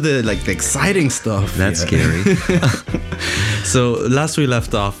get to the exciting stuff. That's scary. So last we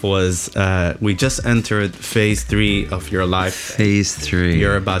left off was we just entered phase 3 of your life. Phase 3.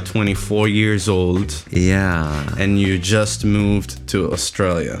 You're about 24 years old. Yeah. And you just moved to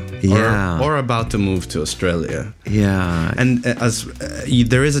Australia. Yeah. Or about to move to Australia. Yeah. And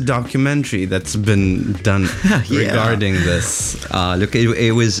there is a documentary that's been done regarding this. Look,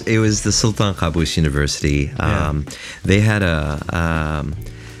 it was the Sultan Qaboos University. They had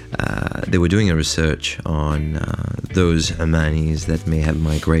they were doing a research on those Omanis that may have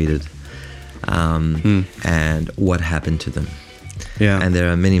migrated and what happened to them. Yeah. And there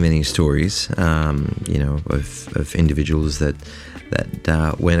are many stories, of individuals that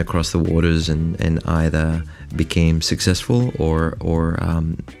went across the waters and either became successful or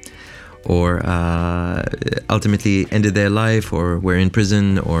ultimately ended their life, or were in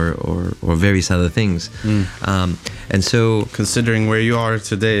prison, or various other things. And so, considering where you are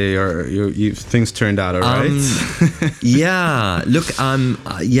today, things turned out all right. Yeah. Look, I'm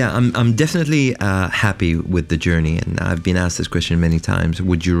definitely happy with the journey, and I've been asked this question many times.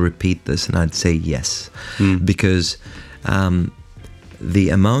 Would you repeat this? And I'd say yes, because the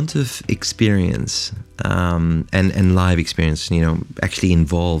amount of experience and live experience, actually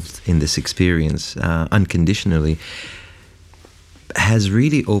involved in this experience unconditionally, has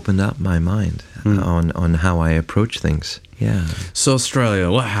really opened up my mind on how I approach things. Yeah. So Australia,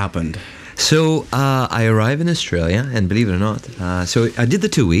 what happened? So I arrived in Australia, and believe it or not, so I did the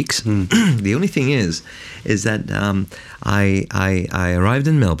 2 weeks. The only thing is that I arrived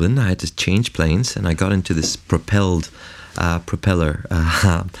in Melbourne. I had to change planes, and I got into this propeller,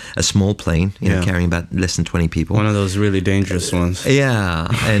 a small plane, carrying about less than 20 people. One of those really dangerous ones. Yeah,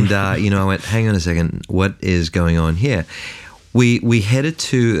 and I went, hang on a second, what is going on here? We headed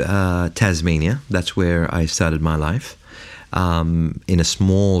to Tasmania. That's where I started my life, in a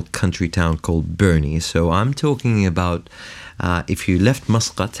small country town called Burnie. So I'm talking about if you left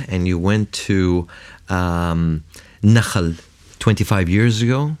Muscat and you went to Nakhal 25 years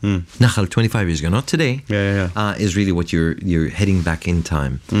ago, Nakhal 25 years ago, not today, is really what you're heading back in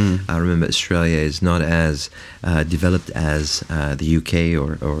time. Remember, Australia is not as developed as the UK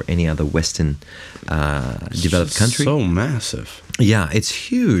or any other Western developed country. So massive. Yeah, it's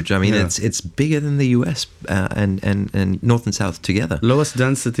huge. I mean, it's bigger than the US and North and South together. Lowest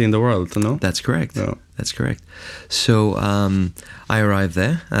density in the world, no? That's correct. Yeah. That's correct. So I arrived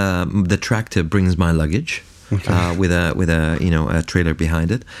there. The tractor brings my luggage. Okay. With a trailer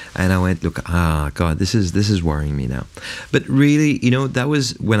behind it, and I went, look, God, this is worrying me now. But really, that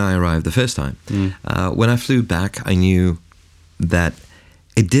was when I arrived the first time. When I flew back, I knew that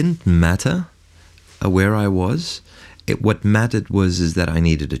it didn't matter where I was. What mattered is that I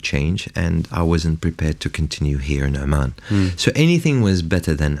needed a change, and I wasn't prepared to continue here in Oman. So anything was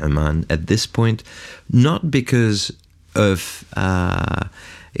better than Oman at this point, not because of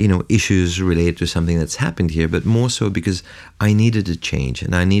issues related to something that's happened here, but more so because I needed a change,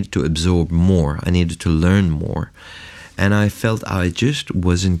 and I needed to absorb more. I needed to learn more, and I felt I just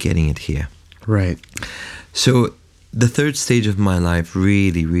wasn't getting it here. Right. So the third stage of my life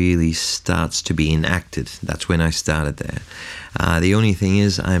really starts to be enacted. That's when I started there. The only thing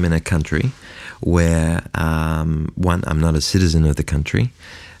is, I'm in a country where, one, I'm not a citizen of the country.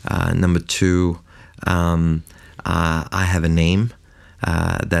 Number two, I have a name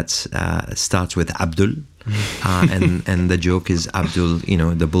that starts with Abdul, and the joke is Abdul,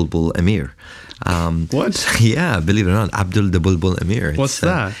 the Bulbul Emir. What? Yeah, believe it or not, Abdul the Bulbul Emir. What's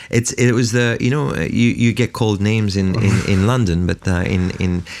that? It was the you get called names in London, but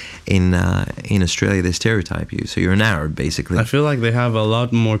in Australia they stereotype you, so you're an Arab basically. I feel like they have a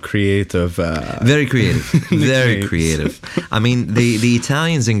lot more creative. Very creative, very creative. I mean, the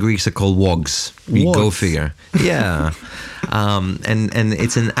Italians and Greeks are called WOGs. You go figure. Yeah. And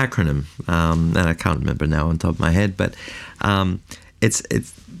it's an acronym, and I can't remember now on top of my head, but it's.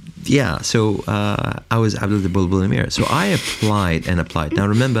 Yeah, so I was Abdul the Bulbul Emir. So I applied. Now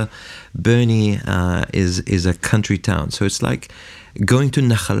remember, Burnie is a country town, so it's like going to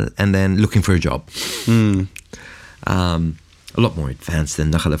Nakhl and then looking for a job. A lot more advanced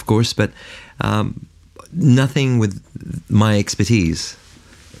than Nakhl, of course, but nothing with my expertise.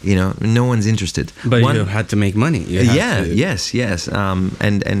 No one's interested. But you had to make money. Yes. And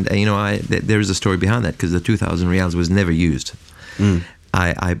there's a story behind that, because the 2,000 riyals was never used.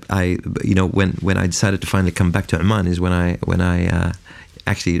 I when I decided to finally come back to Oman is when I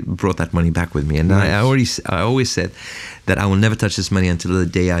actually brought that money back with me, and I always said that I will never touch this money until the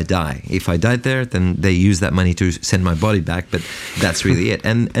day I die. If I died there, then they use that money to send my body back, but that's really it.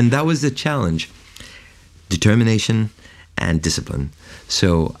 And that was the challenge: determination and discipline.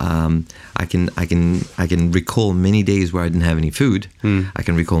 So I can recall many days where I didn't have any food. I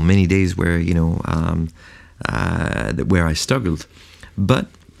can recall many days where where I struggled. But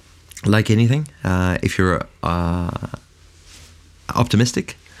like anything, if you're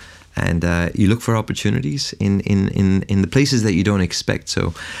optimistic and you look for opportunities in the places that you don't expect.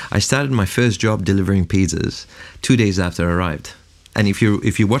 So I started my first job delivering pizzas 2 days after I arrived. And if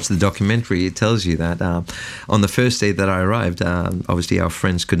you watch the documentary, it tells you that on the first day that I arrived, obviously our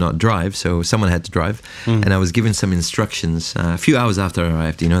friends could not drive, so someone had to drive. And I was given some instructions a few hours after I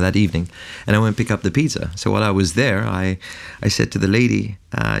arrived, that evening. And I went and pick up the pizza. So while I was there, I said to the lady,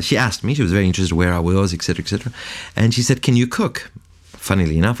 she asked me, she was very interested where I was, etc., etc. And she said, "Can you cook?"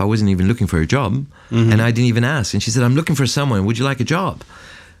 Funnily enough, I wasn't even looking for a job, and I didn't even ask. And she said, "I'm looking for someone. Would you like a job?"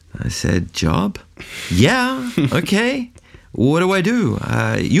 I said, "Job? Yeah, okay. What do I do?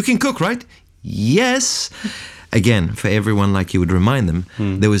 You can cook, right?" "Yes." Again, for everyone, like you would remind them,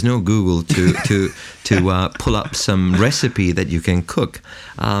 there was no Google to pull up some recipe that you can cook.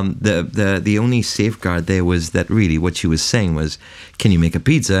 The only safeguard there was that really what she was saying was, "Can you make a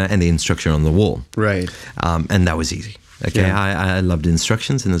pizza?" and the instruction on the wall. Right. And that was easy. Okay, yeah. I loved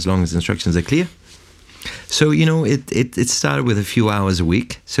instructions, and as long as instructions are clear. So it started with a few hours a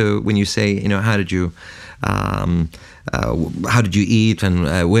week. So when you say how did you eat and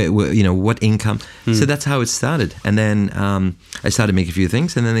what income? So that's how it started. And then I started making a few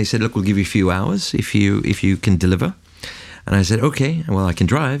things, and then they said, "Look, we'll give you a few hours if you can deliver." And I said, "Okay, well, I can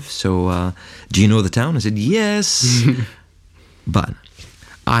drive. So do you know the town?" I said, "Yes." But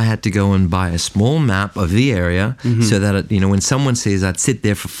I had to go and buy a small map of the area so that, when someone says, I'd sit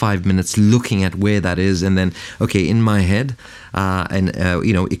there for 5 minutes looking at where that is, and then, okay, in my head,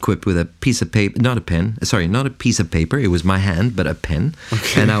 equipped with a piece of paper, not a piece of paper, it was my hand, but a pen.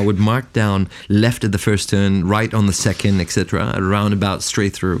 Okay. And I would mark down left at the first turn, right on the second, etc., roundabout,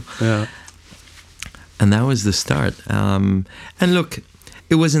 straight through. Yeah. And that was the start. And look,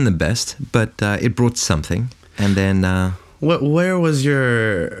 it wasn't the best, but it brought something. And then... Where was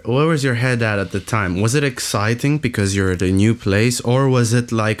your head at the time? Was it exciting because you're at a new place, or was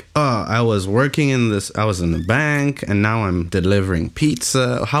it like, I was working I was in the bank, and now I'm delivering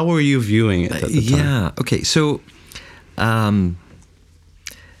pizza? How were you viewing it at the time? Yeah, okay, so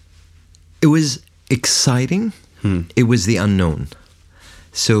it was exciting. It was the unknown.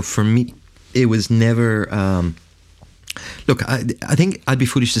 So for me, it was never... look, I think I'd be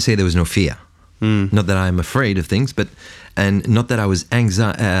foolish to say there was no fear. Not that I'm afraid of things, and not that I was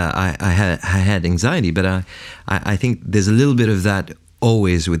I had anxiety, but I think there's a little bit of that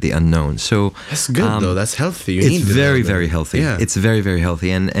always with the unknown. So that's good though. That's healthy. It's very, very healthy. Yeah. It's very, very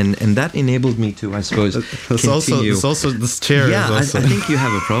healthy, and that enabled me to, I suppose, continue. It's also this chair. Yeah, I think you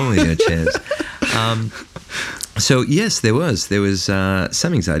have a problem with your chairs. So yes, there was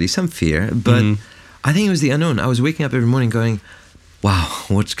some anxiety, some fear, but I think it was the unknown. I was waking up every morning going, "Wow,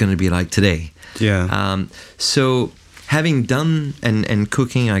 what's going to be like today?" Yeah. So having done and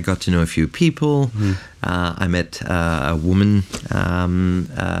cooking, I got to know a few people. I met a woman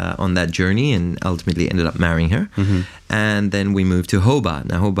on that journey and ultimately ended up marrying her. And then we moved to Hobart.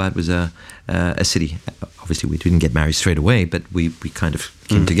 Now, Hobart was a city. Obviously, we didn't get married straight away, but we kind of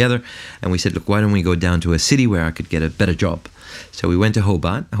came together. And we said, look, why don't we go down to a city where I could get a better job? So we went to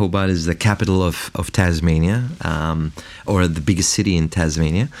Hobart. Hobart is the capital of Tasmania, or the biggest city in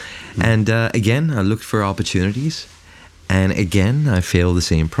Tasmania. And again, I looked for opportunities. And again, I failed the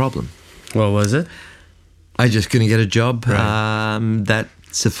same problem. What was it? I just couldn't get a job that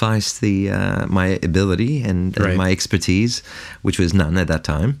sufficed my ability and my expertise, which was none at that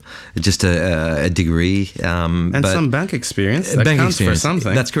time. Just a degree. And but some bank experience. That counts for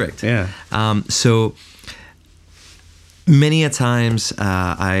something. That's correct. Yeah. So many a times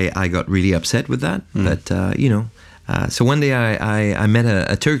I got really upset with that. But, so one day I met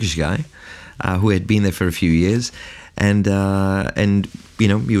a Turkish guy who had been there for a few years. And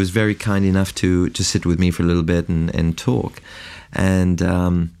he was very kind enough to sit with me for a little bit and talk. And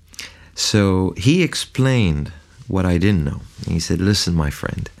so he explained what I didn't know. He said, listen, my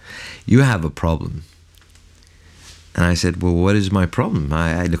friend, you have a problem. And I said, well, what is my problem?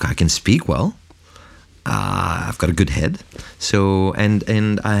 I can speak well. I've got a good head. So,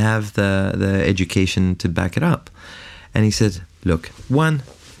 and I have the education to back it up. And he said, look, one,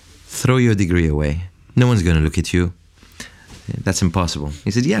 throw your degree away. No one's going to look at you. That's impossible.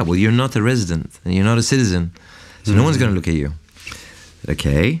 He said, yeah, well, you're not a resident and you're not a citizen, so no one's going to look at you.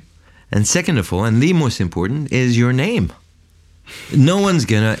 Okay. And second of all, and the most important, is your name. No one's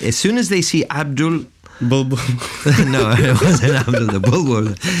going to, as soon as they see Abdul... Bulbul. No, it wasn't Abdul, the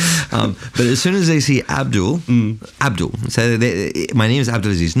Bulbul. But as soon as they see Abdul, so my name is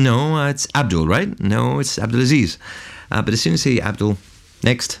Abdulaziz. No, it's Abdul, right? No, it's Abdulaziz. But as soon as they see Abdul,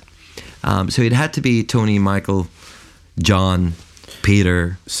 next. So it had to be Tony, Michael, John,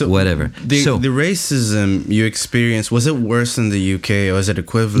 Peter, whatever. The racism you experienced, was it worse in the UK or was it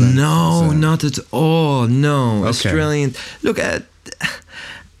equivalent? No, not at all. No. Okay. Australian. Look, I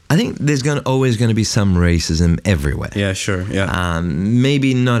think there's always going to be some racism everywhere. Yeah, sure. Yeah.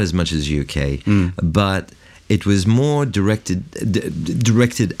 Maybe not as much as UK, but it was more directed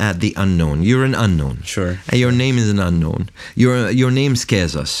at the unknown. You're an unknown. Sure. And your name is an unknown. Your name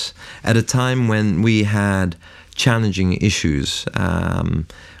scares us. At a time when we had challenging issues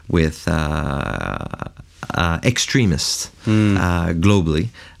with extremists globally,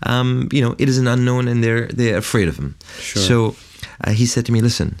 it is an unknown and they're afraid of him. Sure. So he said to me,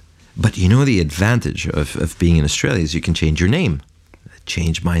 listen, but the advantage of being in Australia is you can change your name.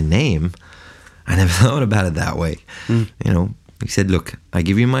 Change my name? I never thought about it that way. He said, look, I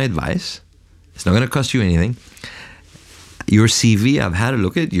give you my advice. It's not going to cost you anything. Your CV, I've had a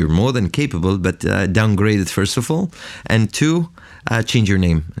look at. You're more than capable, but downgrade it first of all. And two, change your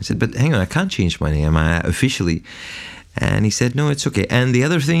name. I said, but hang on, I can't change my name officially. And he said, no, it's okay. And the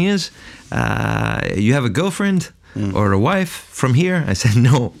other thing is, you have a girlfriend or a wife from here? I said,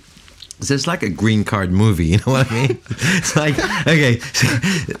 no. So it's like a green card movie, you know what I mean? It's like, okay.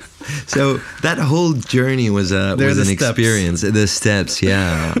 So that whole journey was an experience. The steps,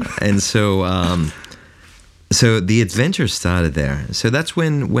 yeah. And so the adventure started there. So that's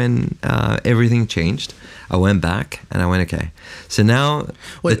when everything changed. I went back and I went, okay. So now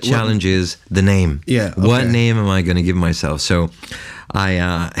the challenge is the name. Yeah. Okay. What name am I going to give myself? So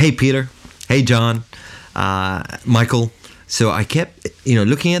hey, Peter. Hey, John. Michael. So I kept,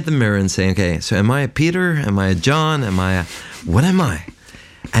 looking at the mirror and saying, okay, so am I a Peter? Am I a John? What am I?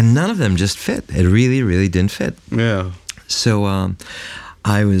 And none of them just fit. It really, really didn't fit. Yeah. So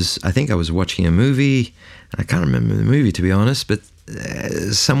I think I was watching a movie. I can't remember the movie, to be honest, but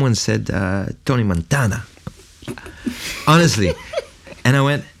someone said Tony Montana. Honestly. And I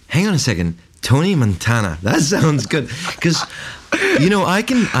went, hang on a second, Tony Montana. That sounds good. Because... I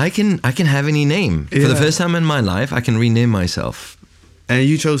can have any name. Yeah. For the first time in my life, I can rename myself. And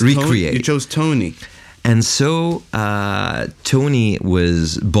you chose recreate. You chose Tony. And so Tony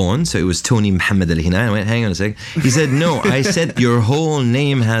was born. So it was Tony Muhammad Al Hinai. I went, hang on a second. He said, no, I said your whole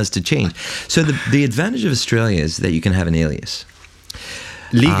name has to change. So the advantage of Australia is that you can have an alias.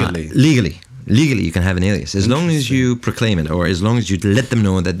 Legally, you can have an alias as long as you proclaim it, or as long as you let them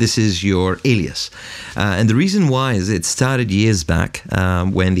know that this is your alias. And the reason why is it started years back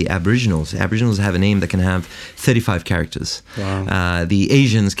when the Aboriginals have a name that can have 35 characters. Wow. The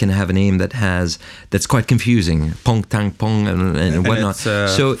Asians can have a name that's quite confusing, Pong Tang Pong and whatnot.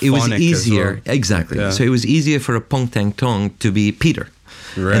 So it was easier, well. Exactly. Yeah. So it was easier for a Pong Tang Tong to be Peter,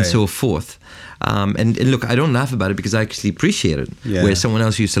 right. and so forth. And look, I don't laugh about it because I actually appreciate it, where someone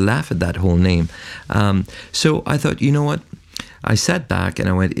else used to laugh at that whole name. So I thought, you know what? I sat back and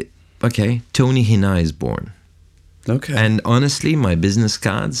I went, okay, Tony Hinai is born. Okay. And honestly, my business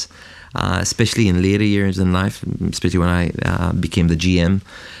cards, especially in later years in life, especially when I became the GM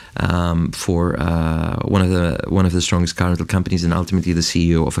for one of the strongest car rental companies, and ultimately the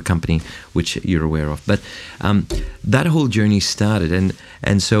CEO of a company which you're aware of. But that whole journey started,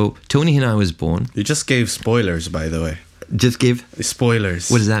 and so Tony Hinai was born. You just gave spoilers, by the way. Just give spoilers.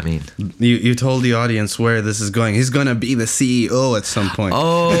 What does that mean? You told the audience where this is going. He's gonna be the CEO at some point.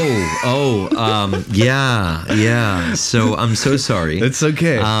 Yeah. So I'm so sorry. It's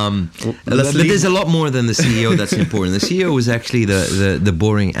okay. But there's a lot more than the CEO that's important. The CEO was actually the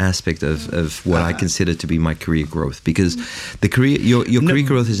boring aspect of what I consider to be my career growth, because the career your career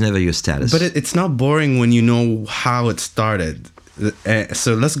growth is never your status. But it's not boring when you know how it started.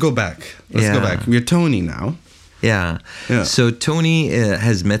 So let's go back. Let's go back. We're Tony now. Yeah. So Tony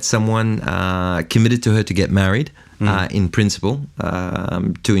has met someone, committed to her to get married, in principle,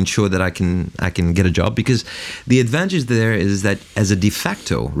 to ensure that I can get a job, because the advantage there is that as a de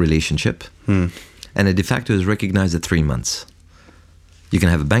facto relationship, and a de facto is recognized at 3 months. You can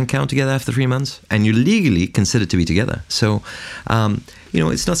have a bank account together after 3 months, and you're legally considered to be together. So,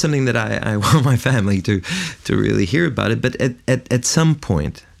 it's not something that I want my family to really hear about it. But at some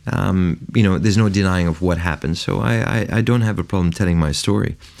point, there's no denying of what happened. So I don't have a problem telling my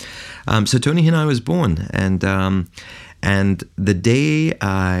story. So Tony Hinai was born, and the day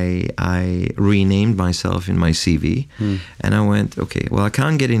I renamed myself in my CV, and I went, okay, well, I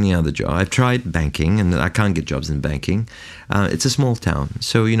can't get any other job. I've tried banking, and I can't get jobs in banking. It's a small town.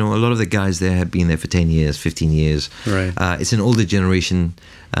 So, a lot of the guys there have been there for 10 years, 15 years. Right. It's an older generation.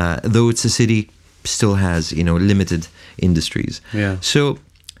 Though it's a city, still has, limited industries. Yeah. So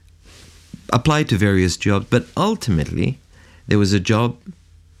applied to various jobs, but ultimately there was a job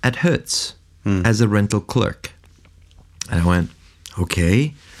at Hertz as a rental clerk. And I went,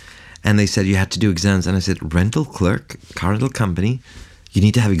 okay. And they said you had to do exams. And I said, rental clerk, car rental company, you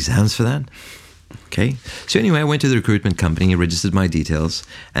need to have exams for that? Okay. So anyway, I went to the recruitment company, registered my details,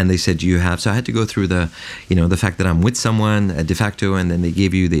 and they said you have. So I had to go through the fact that I'm with someone, a de facto, and then they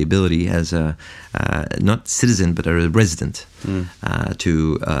gave you the ability as a not citizen but a resident to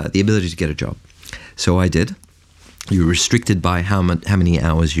the ability to get a job. So I did. You're restricted by how many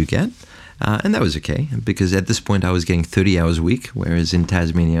hours you get. And that was okay, because at this point I was getting 30 hours a week, whereas in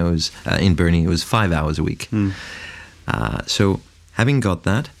Tasmania, in Burnie, it was 5 hours a week. So having got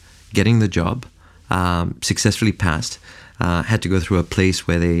that, getting the job, successfully passed, had to go through a place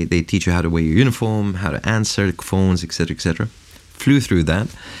where they teach you how to wear your uniform, how to answer phones, etc., etc. Flew through that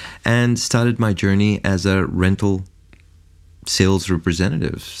and started my journey as a rental sales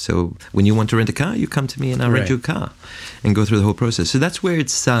representative. So when you want to rent a car, you come to me and I'll rent you a car and go through the whole process. So that's where it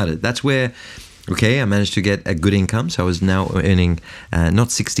started. That's where, I managed to get a good income. So I was now earning not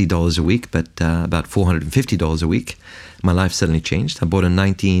 $60 a week, but about $450 a week. My life suddenly changed. I bought a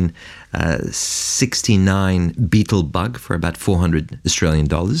 1969 Beetle Bug for about $400 Australian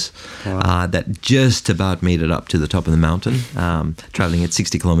dollars. Wow. That just about made it up to the top of the mountain, traveling at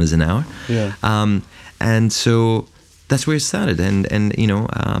 60 kilometers an hour. Yeah. And so that's where it started. And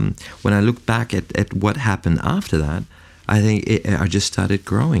when I look back at what happened after that, I think I just started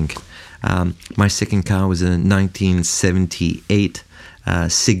growing. My second car was a 1978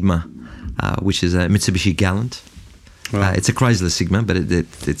 Sigma, which is a Mitsubishi Galant. Wow. It's a Chrysler Sigma, but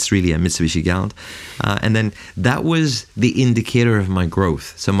it's really a Mitsubishi Galant. And then that was the indicator of my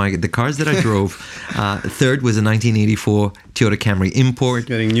growth. So the cars that I drove, third was a 1984 Toyota Camry Import.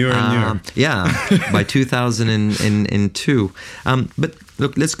 Getting newer and newer. Yeah, by 2002. But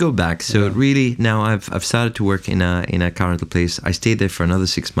look, let's go back. So really now I've started to work in a car rental place. I stayed there for another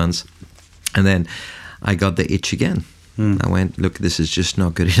 6 months. And then I got the itch again. I went, look, this is just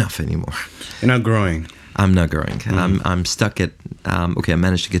not good enough anymore. You're not growing. I'm not growing. I'm stuck at, I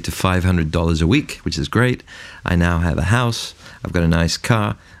managed to get to $500 a week, which is great. I now have a house. I've got a nice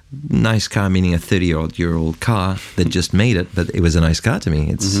car. Nice car meaning a 30-year-old car that just made it, but it was a nice car to me.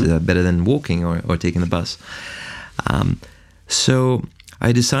 It's better than walking or taking the bus. So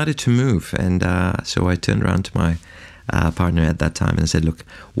I decided to move, and so I turned around to my partner at that time and I said, look,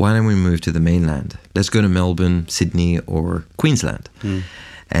 why don't we move to the mainland? Let's go to Melbourne, Sydney, or Queensland.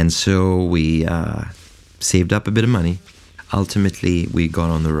 And so we saved up a bit of money. Ultimately, we got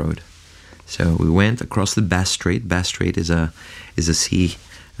on the road. So we went across the Bass Strait. Bass Strait is a sea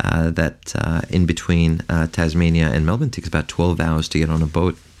that in between Tasmania and Melbourne. Takes about 12 hours to get on a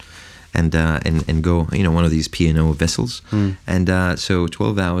boat. and go, one of these P&O vessels. And so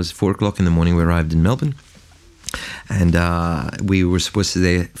 12 hours, 4 o'clock in the morning, we arrived in Melbourne. And we were supposed to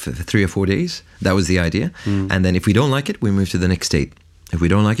stay for 3 or 4 days. That was the idea. And then if we don't like it, we move to the next state. If we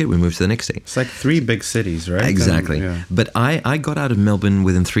don't like it, we move to the next state. It's like 3 big cities, right? Exactly. Yeah. But I got out of Melbourne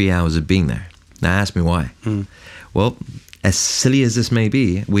within 3 hours of being there. Now ask me why. Well, as silly as this may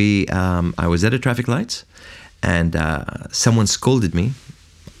be, I was at a traffic lights, and someone scolded me.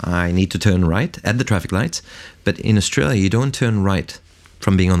 I need to turn right at the traffic lights, but in Australia, you don't turn right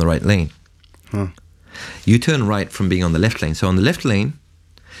from being on the right lane. You turn right from being on the left lane. So on the left lane,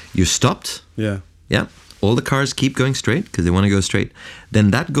 you stopped. Yeah. All the cars keep going straight because they want to go straight.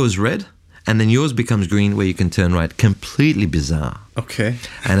 Then that goes red, and then yours becomes green where you can turn right. Completely bizarre. Okay.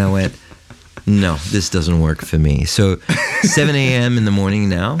 And I went, no, this doesn't work for me. So 7 a.m. in the morning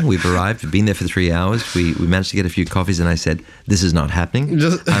now, we've arrived. We've been there for 3 hours. We managed to get a few coffees, and I said, this is not happening.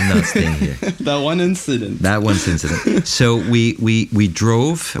 I'm not staying here. That one incident. So we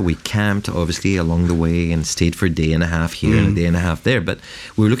drove, we camped, obviously, along the way and stayed for a day and a half here and a day and a half there. But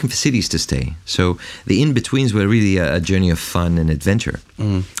we were looking for cities to stay. So the in-betweens were really a journey of fun and adventure.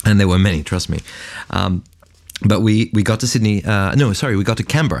 And there were many, trust me. But we got to Sydney. We got to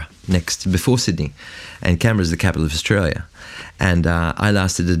Canberra next, before Sydney, and Canberra is the capital of Australia. And I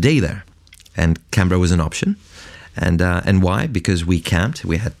lasted a day there, and Canberra was an option. And why? Because we camped,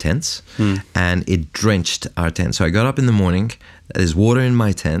 we had tents, and it drenched our tent. So I got up in the morning. There's water in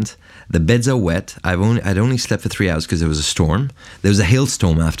my tent. The beds are wet. I'd only slept for 3 hours because there was a storm. There was a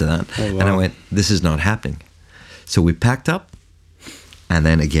hailstorm after that, and I went, this is not happening. So we packed up. And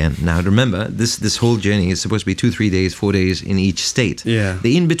then again, now remember, this whole journey is supposed to be 2, 3 days, 4 days in each state. Yeah.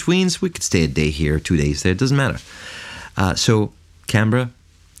 The in-betweens, we could stay a day here, 2 days there. It doesn't matter. So Canberra,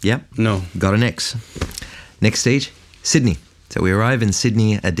 No. got an X. Next stage, Sydney. So we arrive in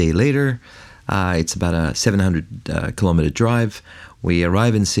Sydney a day later. It's about a 700-kilometer drive. We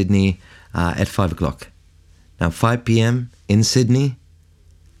arrive in Sydney at 5 o'clock. Now, 5 p.m. in Sydney,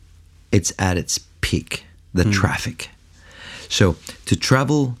 it's at its peak, the traffic. So to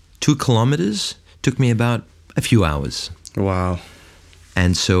travel 2 kilometers took me about a few hours. Wow.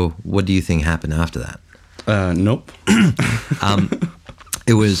 And so what do you think happened after that? Nope.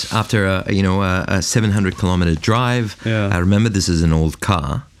 It was after a 700-kilometer drive. Yeah. I remember this is an old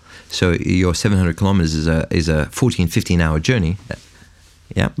car. So your 700 kilometers is a 14, 15-hour journey.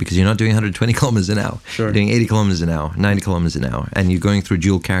 Yeah, because you're not doing 120 kilometers an hour. Sure. You're doing 80 kilometers an hour, 90 kilometers an hour. And you're going through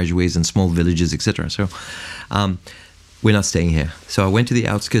dual carriageways and small villages, etc. So we're not staying here. So I went to the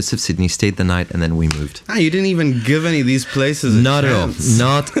outskirts of Sydney, stayed the night, and then we moved. You didn't even give any of these places a chance.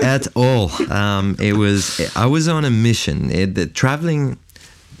 Not at all. I was on a mission. Traveling,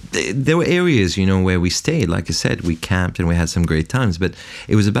 there were areas, where we stayed. Like I said, we camped and we had some great times. But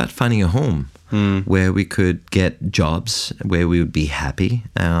it was about finding a home where we could get jobs, where we would be happy,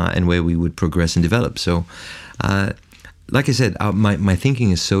 and where we would progress and develop. So, like I said, my thinking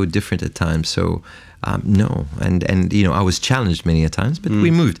is so different at times. So, no. And I was challenged many a times, but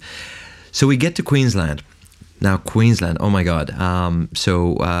we moved. So we get to Queensland. Now, Queensland, oh my God.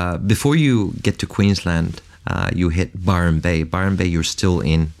 So before you get to Queensland, you hit Byron Bay. Byron Bay, you're still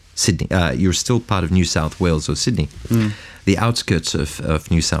in Sydney. You're still part of New South Wales or Sydney. The outskirts of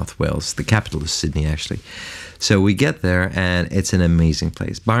New South Wales. The capital is Sydney, actually. So we get there, and it's an amazing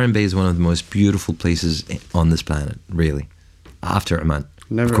place. Byron Bay is one of the most beautiful places on this planet, really, after Oman.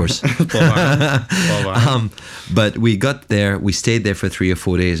 Never. Of course. But we got there, we stayed there for 3 or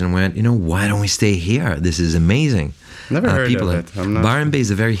 4 days and went, why don't we stay here? This is amazing. Never heard of it. Byron Bay is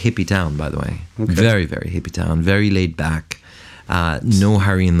a very hippie town, by the way. Okay. Very, very hippie town. Very laid back. No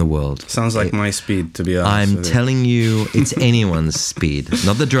hurry in the world. Sounds like my speed, to be honest. I'm telling you, it's anyone's speed.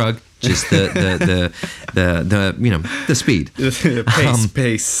 Not the drug, just the speed.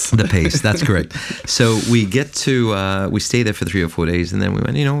 Pace. The pace, that's correct. So we get to, we stay there for 3 or 4 days, and then we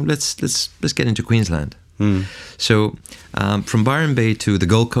went, let's get into Queensland. So from Byron Bay to the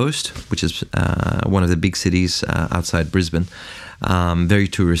Gold Coast, which is one of the big cities outside Brisbane, very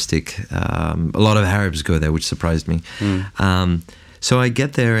touristic. A lot of Arabs go there, which surprised me. So I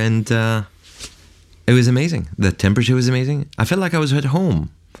get there, and it was amazing. The temperature was amazing. I felt like I was at home.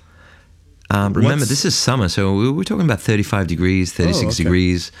 Remember, this is summer, so we're talking about 35 degrees, 36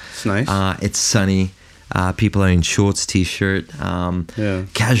 degrees. It's nice. It's sunny. People are in shorts, T-shirt,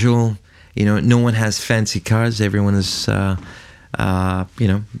 casual. No one has fancy cars. Everyone is,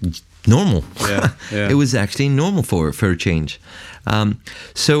 normal. Yeah. It was actually normal for a change.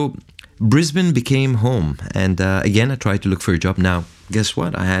 So Brisbane became home. And again, I tried to look for a job. Now, guess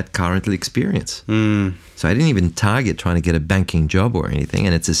what? I had car rental experience. So I didn't even target trying to get a banking job or anything,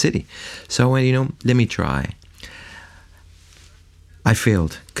 and it's a city. So I went, let me try. I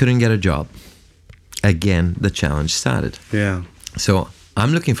failed. Couldn't get a job. Again, the challenge started. Yeah. So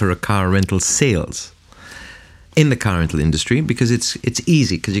I'm looking for a car rental sales in the car rental industry because it's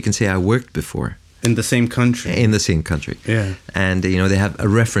easy because you can say I worked before. In the same country. In the same country. Yeah. And, they have a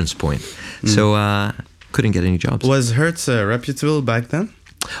reference point. So couldn't get any jobs. Was Hertz reputable back then?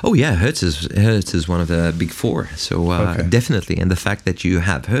 Oh, yeah. Hertz is one of the big four. So definitely. And the fact that you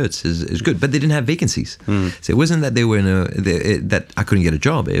have Hertz is good. But they didn't have vacancies. So it wasn't that they were that I couldn't get a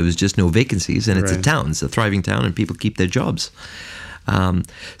job. It was just no vacancies. And it's a town. It's a thriving town and people keep their jobs.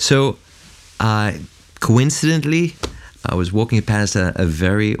 Coincidentally, I was walking past a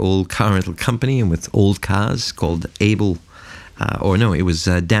very old car rental company and with old cars called Able, it was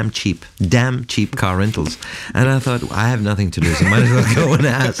damn cheap car rentals. And I thought, I have nothing to do, so I might as well go and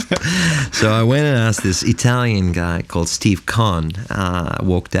ask. So I went and asked this Italian guy called Steve Kahn,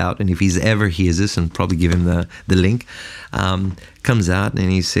 walked out, and if he's ever hears this, and probably give him the link, comes out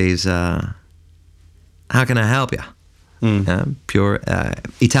and he says, how can I help you? Pure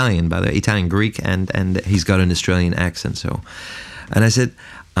Italian, by the way, Italian Greek, and he's got an Australian accent. So, and I said,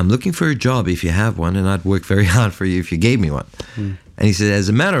 I'm looking for a job if you have one, and I'd work very hard for you if you gave me one. And he said, as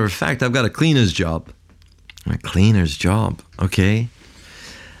a matter of fact, I've got a cleaner's job. A cleaner's job, okay.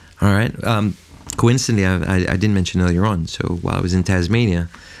 All right. Coincidentally, I didn't mention earlier on. So while I was in Tasmania,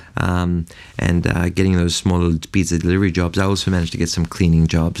 and getting those small little pizza delivery jobs, I also managed to get some cleaning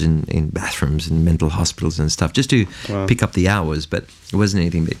jobs in bathrooms and mental hospitals and stuff, just to pick up the hours, but it wasn't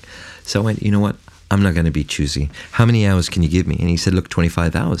anything big. So I went, you know what, I'm not going to be choosy. How many hours can you give me? And he said, look,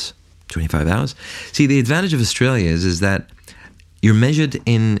 25 hours. 25 hours? See, the advantage of Australia is that you're measured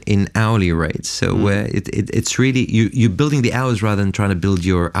in hourly rates. So where it's really, you're building the hours rather than trying to build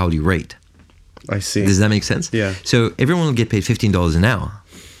your hourly rate. I see. Does that make sense? Yeah. So everyone will get paid $15 an hour.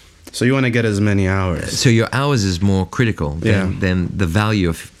 So you want to get as many hours. So your hours is more critical than the value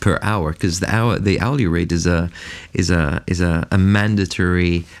of per hour, because the hourly rate is a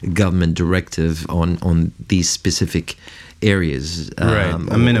mandatory government directive on these specific areas, a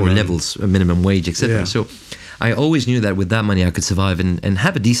minimum or levels, a minimum wage, etc. Yeah. So I always knew that with that money I could survive and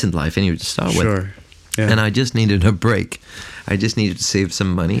have a decent life anyway to start with. Yeah. And I just needed a break. I just needed to save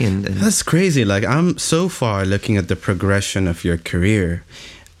some money. And that's crazy. Like, I'm so far looking at the progression of your career.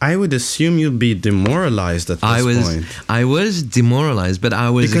 I would assume you'd be demoralized at this point. I was demoralized, but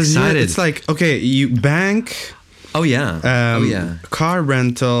I was excited. It's like, okay, you bank. Oh yeah. Car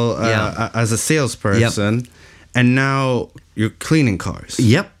rental as a salesperson, and now you're cleaning cars.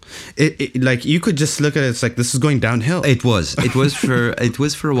 Yep. It like, you could just look at it. It's like, this is going downhill. It was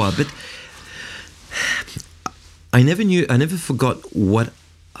for a while, but I never forgot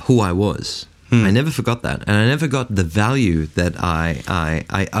who I was. I never forgot that, and I never got the value that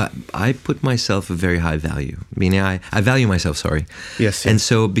I put myself a very high value. Meaning, I value myself. Sorry. Yes. And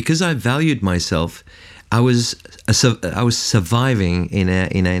so, because I valued myself, I was surviving in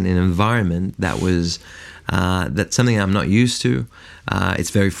an environment that was that's something I'm not used to. It's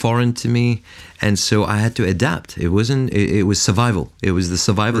very foreign to me, and so I had to adapt. It was survival. It was the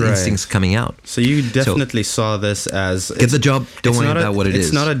survival instincts coming out. So you definitely saw this as, get the job. Don't worry about what it is.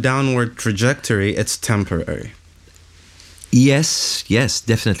 It's not a downward trajectory. It's temporary. Yes,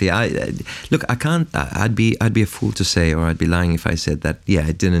 definitely. I can't. I'd be a fool to say, or I'd be lying if I said that. Yeah,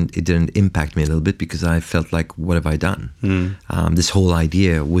 it didn't impact me a little bit, because I felt like, what have I done? This whole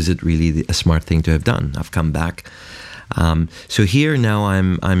idea, was it really a smart thing to have done? I've come back. So here now,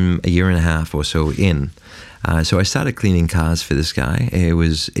 I'm a year and a half or so in. So I started cleaning cars for this guy.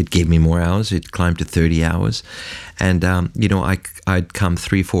 It gave me more hours. It climbed to 30 hours, and I'd come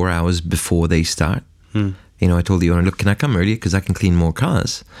 3-4 hours before they start. I told the owner, look, can I come earlier? Because I can clean more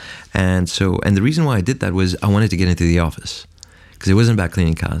cars. And the reason why I did that was I wanted to get into the office, because it wasn't about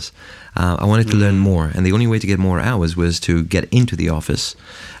cleaning cars. I wanted to learn more. And the only way to get more hours was to get into the office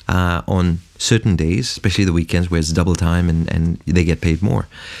on certain days, especially the weekends where it's double time and they get paid more.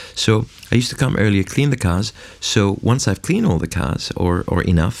 So I used to come earlier, clean the cars. So once I've cleaned all the cars, or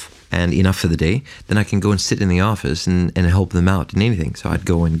enough for the day, then I can go and sit in the office and help them out in anything. So I'd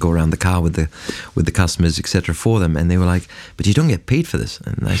go around the car with the customers, etc., for them, and they were like, "But you don't get paid for this."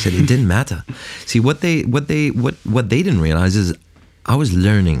 And I said, "It didn't matter." See, what they didn't realize is I was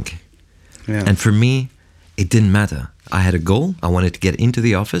learning, and for me, it didn't matter. I had a goal. I wanted to get into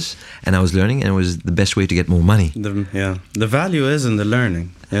the office, and I was learning, and it was the best way to get more money. The value is in the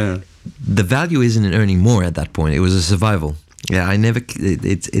learning. Yeah. The value isn't in earning more at that point. It was a survival. Yeah, I never.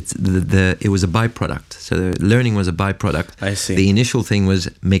 It was a byproduct. So the learning was a byproduct. I see. The initial thing was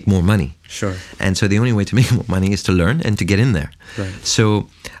make more money. Sure. And so the only way to make more money is to learn and to get in there. Right. So,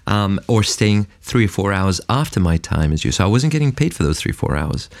 or staying 3 or 4 hours after my time as you. So I wasn't getting paid for those 3 or 4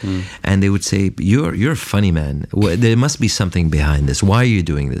 hours. And they would say, "You're a funny man. There must be something behind this. Why are you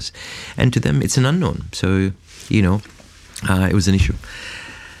doing this?" And to them, it's an unknown. So it was an issue.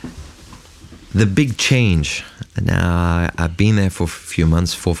 The big change. Now, I've been there for a few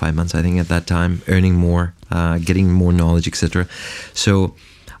months, 4 or 5 months, I think, at that time, earning more, getting more knowledge, etc. So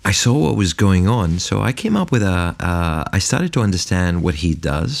I saw what was going on. So I came up with I started to understand what he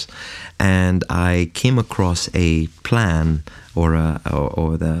does, and I came across a plan or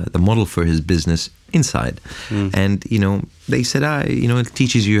the model for his business inside. And, they said, it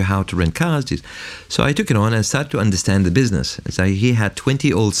teaches you how to rent cars. So I took it on and started to understand the business. So he had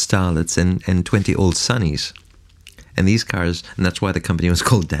 20 old Starlets and 20 old Sunnies. And these cars, and that's why the company was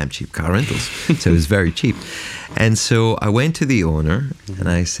called Damn Cheap Car Rentals. So it was very cheap. And so I went to the owner and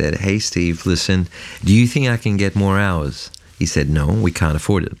I said, "Hey, Steve, listen, do you think I can get more hours?" He said, "No, we can't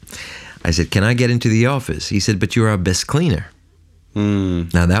afford it." I said, "Can I get into the office?" He said, "But you're our best cleaner."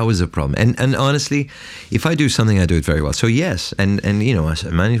 Now that was a problem. And honestly, if I do something, I do it very well. So yes, and as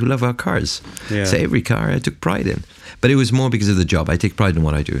a man who love our cars. Yeah. So every car I took pride in. But it was more because of the job. I take pride in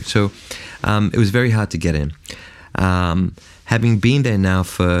what I do. So it was very hard to get in. Having been there now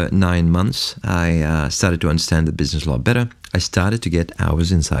for 9 months, I started to understand the business a lot better. I started to get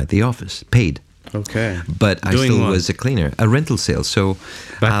hours inside the office, paid. Okay. But I Doing still what? was a cleaner, a rental sales. So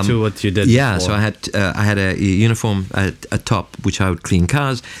Back to what you did Yeah, before. so I had a uniform, a top, which I would clean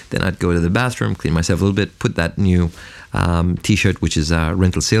cars. Then I'd go to the bathroom, clean myself a little bit, put that new T-shirt, which is a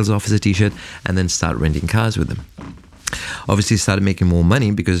rental sales officer T-shirt, and then start renting cars with them. Obviously, started making more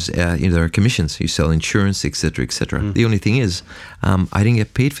money because there are commissions. You sell insurance, etc., etc. The only thing is, I didn't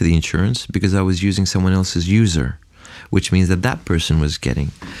get paid for the insurance because I was using someone else's user, which means that person was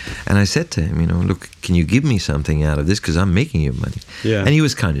getting. And I said to him, "Look, can you give me something out of this? Because I'm making you money." Yeah. And he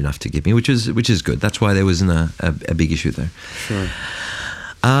was kind enough to give me, which is good. That's why there wasn't a big issue there. Sure.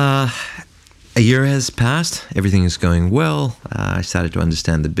 A year has passed. Everything is going well. I started to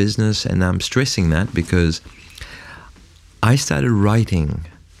understand the business, and I'm stressing that because I started writing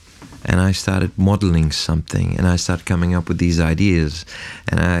and I started modeling something and I started coming up with these ideas.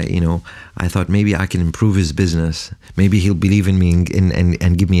 And I thought maybe I can improve his business. Maybe he'll believe in me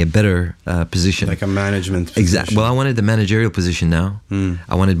and give me a better position. Like a management position. Exactly. Well, I wanted the managerial position now.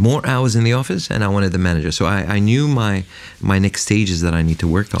 I wanted more hours in the office and I wanted the manager. So I knew my next stages that I need to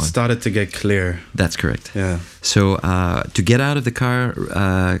work on. Started to get clear. That's correct. Yeah. So to get out of the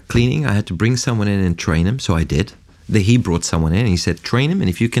car cleaning, I had to bring someone in and train him. So I did. He brought someone in and he said, "Train him, and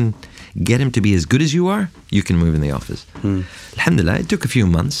if you can get him to be as good as you are, you can move in the office." Alhamdulillah, it took a few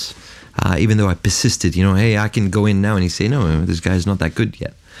months, even though I persisted, "Hey, I can go in now." And he'd say, "No, this guy's not that good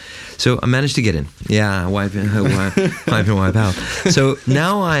yet." So I managed to get in. Yeah, wipe in, wipe out. So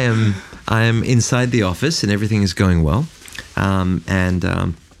now I am inside the office and everything is going well.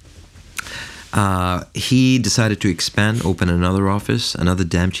 He decided to expand, open another office, another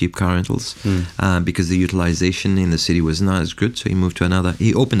Damn Cheap Car Rentals, because the utilization in the city was not as good. So he moved to another.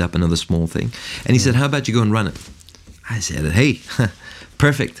 He opened up another small thing, and he said, "How about you go and run it?" I said, "Hey,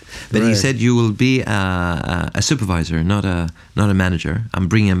 perfect." But he said, "You will be a supervisor, not a manager. I'm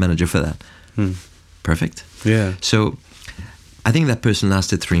bringing a manager for that." Perfect. Yeah. So I think that person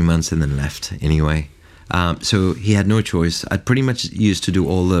lasted 3 months and then left anyway. So he had no choice. I pretty much used to do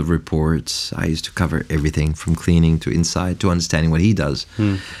all the reports. I used to cover everything from cleaning to inside to understanding what he does,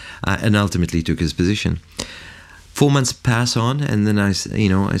 and ultimately took his position. 4 months pass on, and then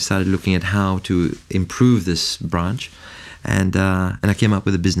I started looking at how to improve this branch, and I came up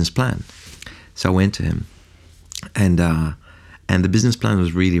with a business plan. So I went to him, and the business plan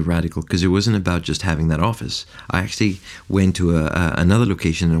was really radical because it wasn't about just having that office. I actually went to another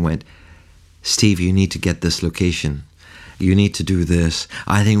location and went, "Steve, you need to get this location. You need to do this.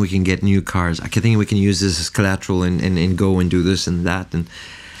 I think we can get new cars. I think we can use this as collateral and go and do this and that."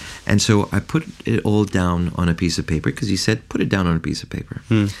 And so I put it all down on a piece of paper because he said, "Put it down on a piece of paper."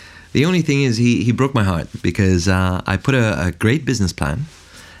 The only thing is he broke my heart because I put a great business plan.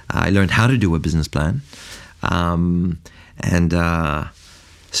 I learned how to do a business plan.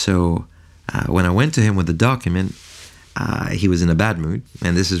 So when I went to him with the document, he was in a bad mood,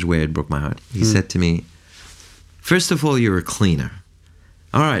 and this is where it broke my heart. He said to me, "First of all, you're a cleaner.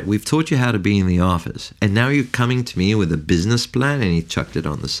 All right, we've taught you how to be in the office, and now you're coming to me with a business plan," and he chucked it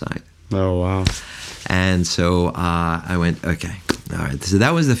on the side. Oh, wow. And so I went, okay, all right. So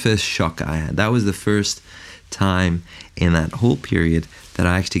that was the first shock I had. That was the first time in that whole period that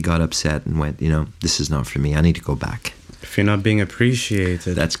I actually got upset and went, this is not for me. I need to go back. If you're not being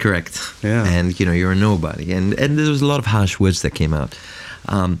appreciated. That's correct. Yeah. And, you're a nobody. And there was a lot of harsh words that came out.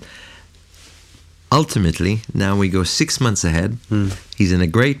 Ultimately, now we go 6 months ahead. He's in a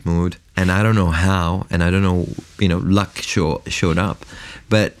great mood, and I don't know how, and I don't know, luck showed up.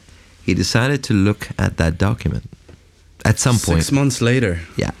 But he decided to look at that document at some point. 6 months later.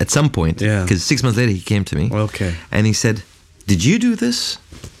 Yeah, at some point. Yeah. Because 6 months later, he came to me. Okay. And he said, "Did you do this?"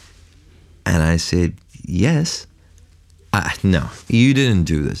 And I said, "Yes." "No, you didn't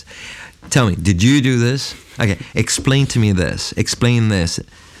do this. Tell me, did you do this? Okay, explain to me this. Explain this."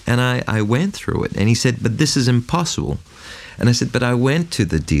 And I went through it. And he said, "But this is impossible." And I said, "But I went to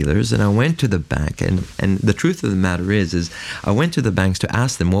the dealers and I went to the bank. And the truth of the matter is I went to the banks to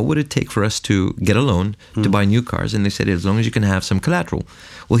ask them, what would it take for us to get a loan to buy new cars? And they said, as long as you can have some collateral."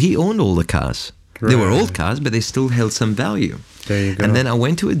 Well, he owned all the cars. Right. They were old cars, but they still held some value. There you go. And then I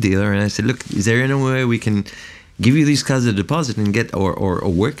went to a dealer and I said, "Look, is there any way we can give you these cars as a deposit and get or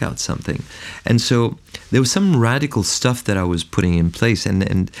work out something?" And so there was some radical stuff that I was putting in place,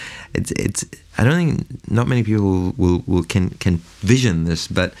 and it's I don't think not many people will can vision this,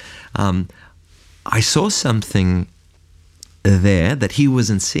 but I saw something there that he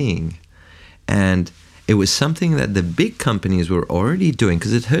wasn't seeing, and it was something that the big companies were already doing,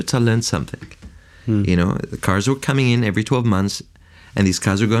 because it hurts. I learned something. The cars were coming in every 12 months, and these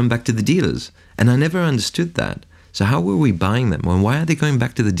cars were going back to the dealers, and I never understood that. So how were we buying them? Well, why are they going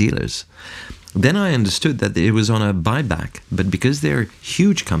back to the dealers? Then I understood that it was on a buyback, but because they're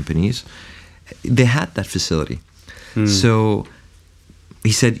huge companies, they had that facility. So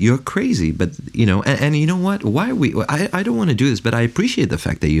he said, "You're crazy," but and you know what? Why are we? I don't want to do this, but I appreciate the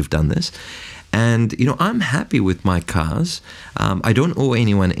fact that you've done this, and I'm happy with my cars. I don't owe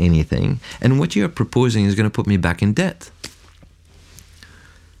anyone anything, and what you're proposing is going to put me back in debt.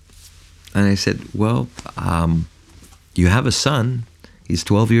 And I said, "Well, you have a son. He's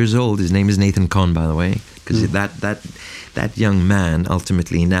 12 years old. His name is Nathan Khan, by the way, because that young man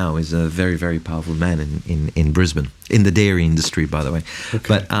ultimately now is a very, very powerful man in Brisbane, in the dairy industry, by the way." Okay.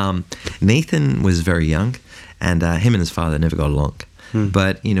 But Nathan was very young, and him and his father never got along.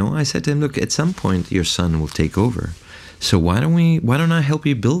 But I said to him, "Look, at some point your son will take over. So why don't I help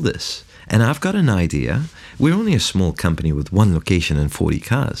you build this? And I've got an idea. We're only a small company with one location and 40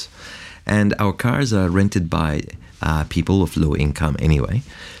 cars. And our cars are rented by people of low income anyway.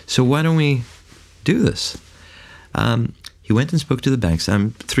 So why don't we do this?" He went and spoke to the banks.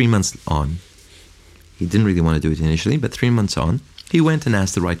 I'm 3 months on. He didn't really want to do it initially, but 3 months on, he went and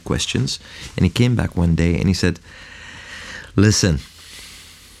asked the right questions. And he came back one day and he said, "Listen,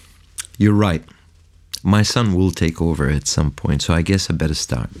 you're right. My son will take over at some point, so I guess I better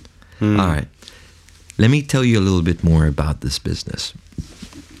start. All right. Let me tell you a little bit more about this business."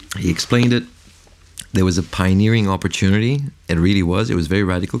 He explained it. There was a pioneering opportunity. It really was. It was very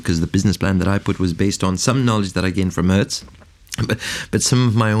radical, because the business plan that I put was based on some knowledge that I gained from Hertz, but some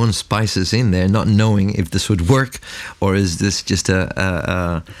of my own spices in there, not knowing if this would work, or is this just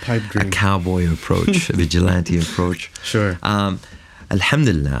a cowboy approach, a vigilante approach. Sure.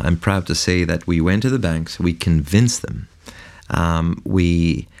 Alhamdulillah, I'm proud to say that we went to the banks. We convinced them.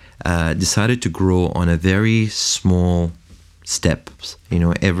 We decided to grow on a very small steps.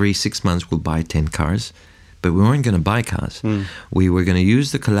 Every 6 months we'll buy 10 cars, but we weren't going to buy cars. We were going to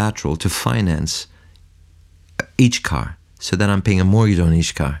use the collateral to finance each car, so that I'm paying a mortgage on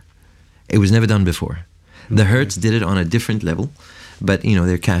each car. It was never done before. The Hertz did it on a different level, but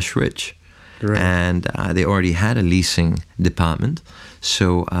they're cash rich. Right. And they already had a leasing department,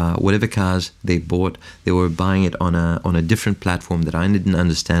 so whatever cars they bought, they were buying it on a different platform that I didn't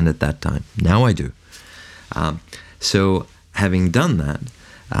understand at that time. Now I do. So having done that,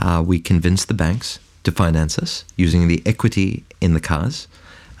 we convinced the banks to finance us using the equity in the cars,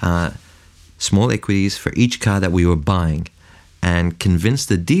 small equities for each car that we were buying, and convinced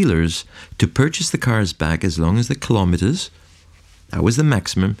the dealers to purchase the cars back as long as the kilometers, that was the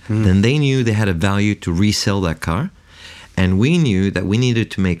maximum. Then they knew they had a value to resell that car. And we knew that we needed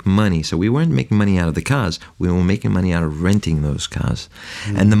to make money. So we weren't making money out of the cars. We were making money out of renting those cars.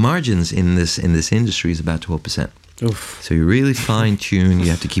 And the margins in this industry is about 12%. Oof. So you really fine tune. You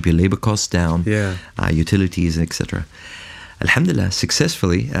have to keep your labor costs down, utilities, etc. Alhamdulillah,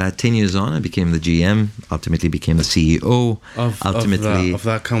 successfully, 10 years on, I became the GM, ultimately became the CEO. Of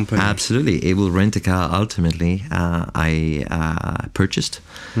that company. Absolutely. Able Rent a Car, ultimately, I purchased.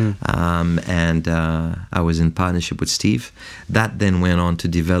 And I was in partnership with Steve. That then went on to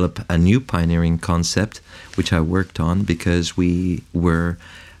develop a new pioneering concept, which I worked on because we were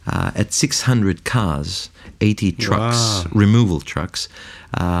at 600 cars, 80 trucks, removal trucks,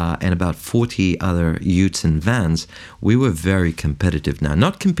 and about 40 other utes and vans, we were very competitive now.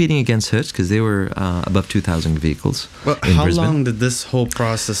 Not competing against Hertz because they were above 2,000 vehicles. Well, how long did this whole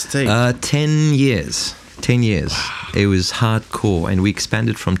process take? 10 years. 10 years. It was hardcore, and we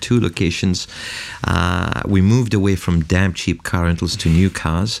expanded from 2 locations. We moved away from damn cheap car rentals to new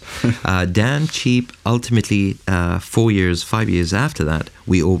cars. Damn cheap, ultimately 5 years after that,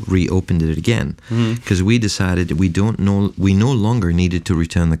 we reopened it again because we decided we no longer needed to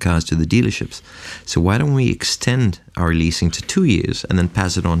return the cars to the dealerships. So why don't we extend our leasing to 2 years and then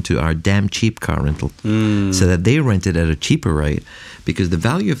pass it on to our damn cheap car rental so that they rent it at a cheaper rate, because the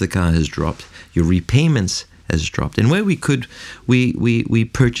value of the car has dropped, your repayments has dropped, and where we could, we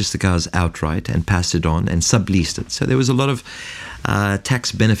purchased the cars outright and passed it on and subleased it. So there was a lot of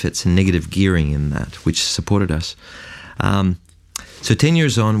tax benefits and negative gearing in that, which supported us. So 10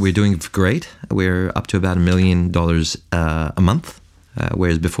 years on, we're doing great. We're up to about $1 million a month,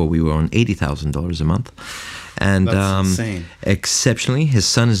 whereas before we were on $80,000 a month. And that's insane. Exceptionally, his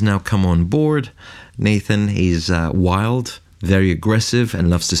son has now come on board. Nathan, he's wild, very aggressive, and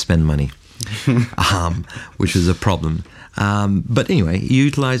loves to spend money. Which was a problem. But anyway,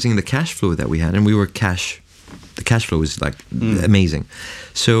 utilizing the cash flow that we had, and the cash flow was like amazing.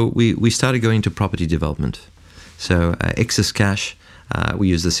 So we started going into property development. So excess cash, we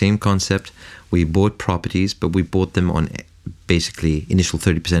used the same concept. We bought properties, but we bought them on basically initial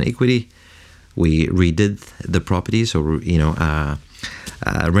 30% equity. We redid the properties, or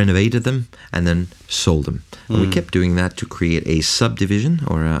renovated them, and then sold them. And we kept doing that to create a subdivision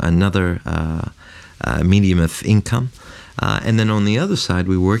or another medium of income. And then on the other side,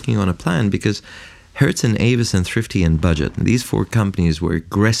 we were working on a plan because Hertz and Avis and Thrifty and Budget, these 4 companies were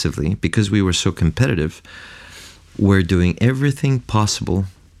aggressively, because we were so competitive, were doing everything possible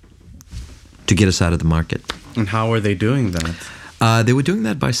to get us out of the market. And how are they doing that? They were doing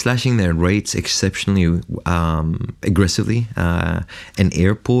that by slashing their rates exceptionally aggressively. An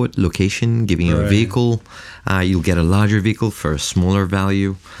airport location, giving you a vehicle, you'll get a larger vehicle for a smaller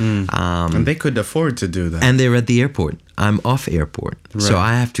value. And they could afford to do that. And they're at the airport. I'm off airport, so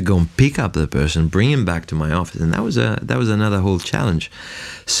I have to go and pick up the person, bring him back to my office, and that was another whole challenge.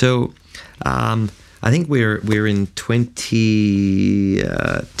 So I think we're in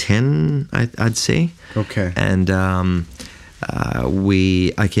 2010, I'd say. Okay. And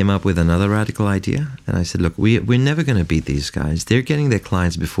I came up with another radical idea, and I said, look, we're never going to beat these guys. They're getting their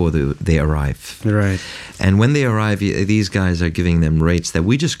clients before they arrive. Right. And when they arrive, these guys are giving them rates that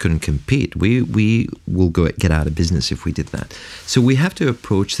we just couldn't compete. We will get out of business if we did that. So we have to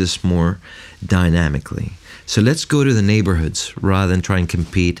approach this more dynamically. So let's go to the neighborhoods rather than try and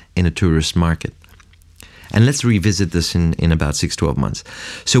compete in a tourist market. And let's revisit this in about 6-12 months.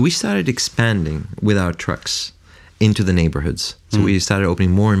 So we started expanding with our trucks into the neighborhoods. So we started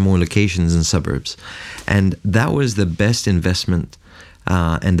opening more and more locations in suburbs. And that was the best investment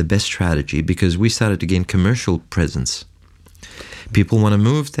and the best strategy, because we started to gain commercial presence. People want to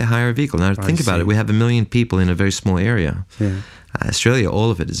move, they hire a vehicle. Now think about it, we have 1 million people in a very small area. Yeah. Australia, all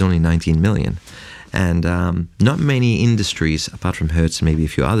of it is only 19 million. And not many industries, apart from Hertz and maybe a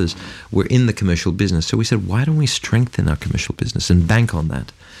few others, were in the commercial business. So we said, why don't we strengthen our commercial business and bank on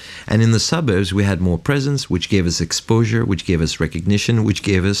that? And in the suburbs, we had more presence, which gave us exposure, which gave us recognition, which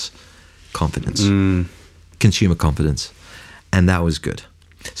gave us confidence, consumer confidence. And that was good.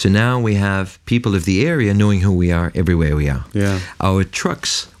 So now we have people of the area knowing who we are everywhere we are. Yeah. Our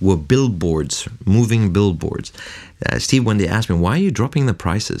trucks were billboards, moving billboards. Steve one day asked me, why are you dropping the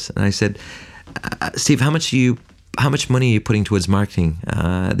prices? And I said, Steve, how much money are you putting towards marketing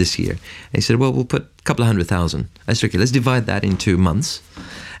this year? And he said, well, we'll put a couple of $100,000. I said, okay, let's divide that into months.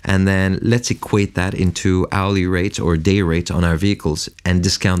 And then let's equate that into hourly rates or day rates on our vehicles and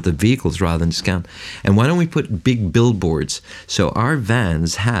discount the vehicles rather than discount. And why don't we put big billboards? So our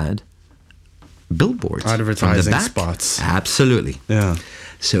vans had billboards. Advertising on the back. spots. Absolutely. Yeah.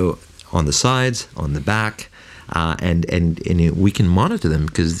 So on the sides, on the back, and we can monitor them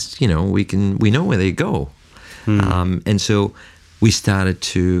because, we know where they go. And so we started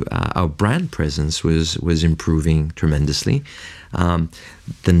to, our brand presence was improving tremendously.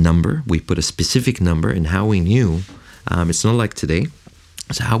 The number, we put a specific number, and how we knew, it's not like today.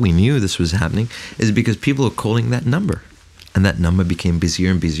 So how we knew this was happening is because people are calling that number. And that number became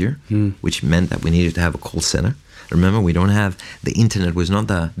busier and busier, which meant that we needed to have a call center. Remember, the internet was not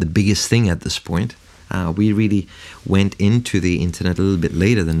the biggest thing at this point. We really went into the internet a little bit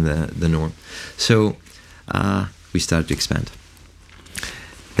later than the norm. So we started to expand.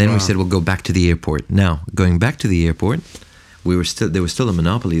 Then we said, we'll go back to the airport. Now, going back to the airport, there was still a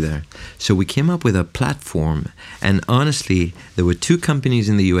monopoly there. So we came up with a platform, and honestly, there were 2 companies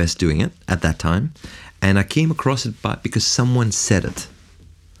in the US doing it at that time, and I came across it because someone said it.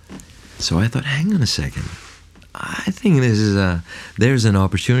 So I thought, hang on a second, I think there's an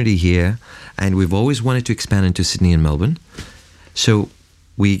opportunity here, and we've always wanted to expand into Sydney and Melbourne. So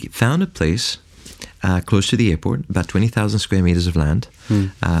we found a place close to the airport, about 20,000 square meters of land,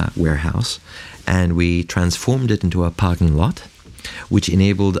 warehouse, and we transformed it into a parking lot, which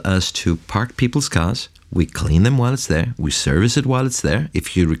enabled us to park people's cars. We clean them while it's there. We service it while it's there,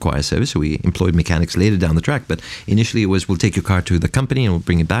 if you require service. So we employed mechanics later down the track. But initially it was, we'll take your car to the company and we'll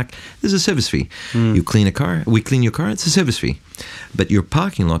bring it back. There's a service fee. You clean a car, we clean your car, it's a service fee. But your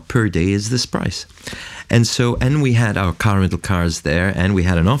parking lot per day is this price. And we had our car rental cars there, and we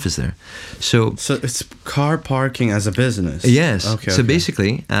had an office there. So it's car parking as a business? Yes. Okay. So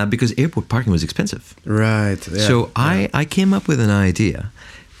basically, because airport parking was expensive. Right. Yeah, so I came up with an idea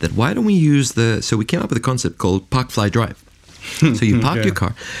that why don't we use so we came up with a concept called Park Fly Drive. So you park your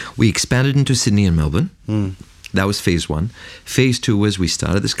car. We expanded into Sydney and Melbourne. That was phase 1. Phase 2 was we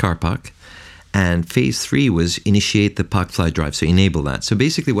started this car park. And phase 3 was initiate the Park Fly Drive, so enable that. So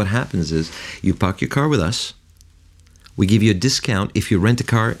basically what happens is you park your car with us. We give you a discount if you rent a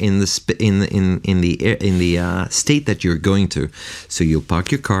car in the state that you're going to. So you'll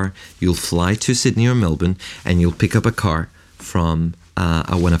park your car, you'll fly to Sydney or Melbourne, and you'll pick up a car from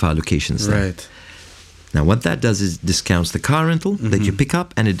one of our locations there. Right. Now what that does is discounts the car rental that you pick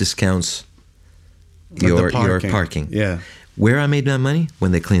up, and it discounts your parking. Yeah. Where I made my money?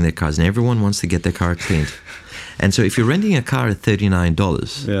 When they clean their cars. And everyone wants to get their car cleaned. And so if you're renting a car at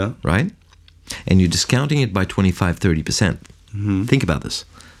 $39, right? And you're discounting it by 25-30%. Think about this,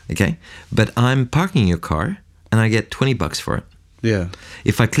 okay? But I'm parking your car, and I get $20 for it. Yeah.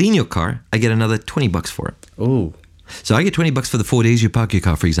 If I clean your car, I get another $20 for it. Oh. So I get $20 for the 4 days you park your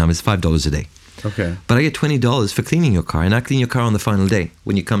car, for example. It's $5 a day. Okay. But I get $20 for cleaning your car, and I clean your car on the final day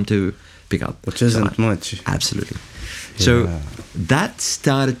when you come to pick up. Which isn't much. Absolutely. So that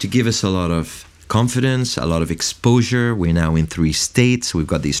started to give us a lot of confidence, a lot of exposure. We're now in 3 states. We've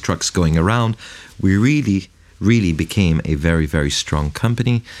got these trucks going around. We really became a very, very strong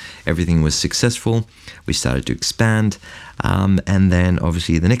company. Everything was successful. We started to expand. And then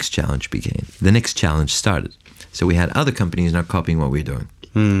obviously the next challenge started. So we had other companies now copying what we're doing,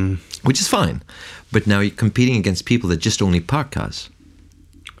 which is fine. But now you're competing against people that just only park cars.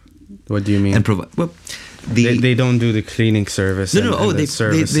 What do you mean? And they don't do the cleaning service.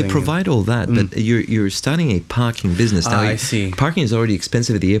 They provide all that, but you're starting a parking business now. I see. Parking is already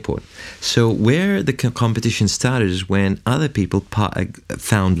expensive at the airport. So where the competition started is when other people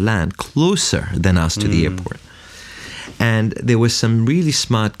found land closer than us to the airport. And there were some really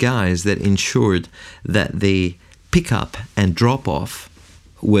smart guys that ensured that the pick up and drop off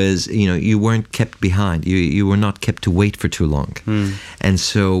was, you weren't kept behind. You were not kept to wait for too long. And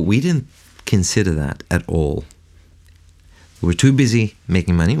so we didn't consider that at all. We were too busy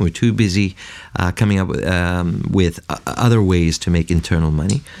making money. We were too busy coming up with other ways to make internal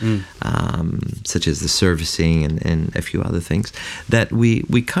money, such as the servicing and a few other things, that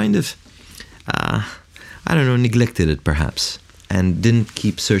we kind of, neglected it perhaps, and didn't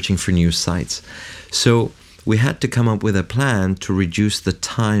keep searching for new sites. So we had to come up with a plan to reduce the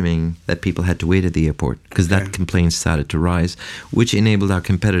timing that people had to wait at the airport, because that complaint started to rise, which enabled our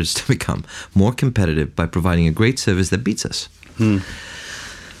competitors to become more competitive by providing a great service that beats us.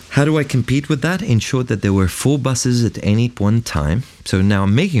 How do I compete with that? Ensure that there were 4 buses at any one time. So now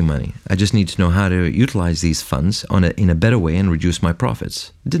I'm making money. I just need to know how to utilize these funds in a better way and reduce my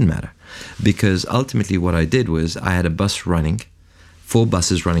profits. It didn't matter, because ultimately what I did was I had a bus running, 4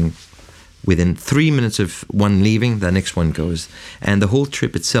 buses running. Within 3 minutes of one leaving, the next one goes. And the whole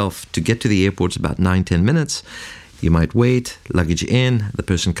trip itself, to get to the airport, is about 9-10 minutes. You might wait, luggage in, the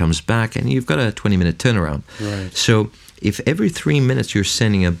person comes back, and you've got a 20-minute turnaround. Right. So if every 3 minutes you're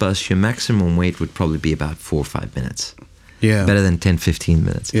sending a bus, your maximum wait would probably be about 4 or 5 minutes. Yeah. Better than 10-15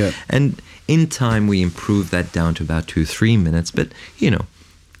 minutes. Yeah. And in time, we improved that down to about 2-3 minutes. But,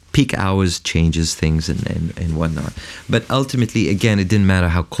 peak hours changes things and whatnot. But ultimately, again, it didn't matter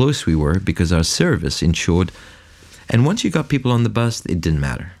how close we were, because our service ensured. And once you got people on the bus, it didn't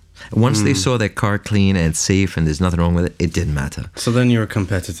matter. Once they saw their car clean and safe and there's nothing wrong with it, it didn't matter. So then you were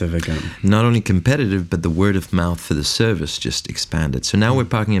competitive again. Not only competitive, but the word of mouth for the service just expanded. So now we're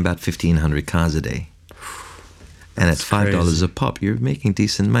parking about 1,500 cars a day. And at $5 a pop, you're making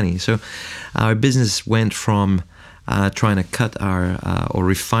decent money. So our business went from trying to cut or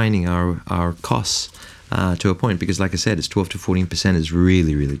refining our costs to a point, because like I said, it's 12 to 14% is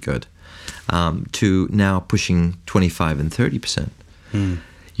really, really good. to now pushing 25 and 30%.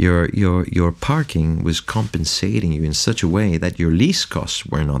 Your parking was compensating you in such a way that your lease costs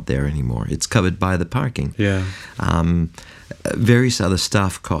were not there anymore. It's covered by the parking. Yeah. Various other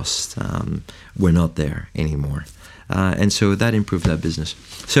staff costs were not there anymore. And so that improved our business.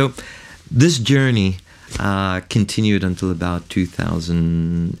 So this journey continued until about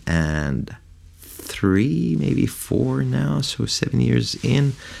 2003, maybe 4 now, so 7 years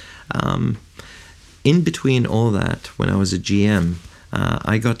in. In between all that, when I was a GM,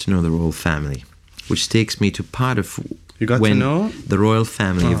 I got to know the royal family, which takes me to part of you got when to know the royal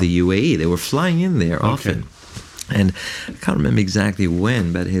family of the UAE. They were flying in there often. And I can't remember exactly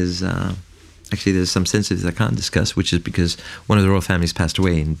when, but his... actually, there's some sensitivities I can't discuss, which is because one of the royal families passed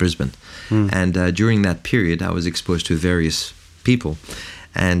away in Brisbane. And during that period, I was exposed to various people.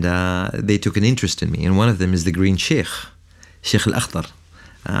 And they took an interest in me. And one of them is the Green Sheikh, Sheikh Al-Akhdar.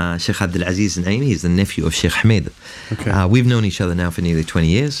 Sheikh Abdulaziz Al Hinai. He's the nephew of Sheikh Hamid. We've known each other now for nearly 20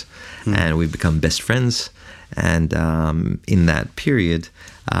 years. And we've become best friends. And in that period,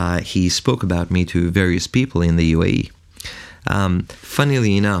 he spoke about me to various people in the UAE.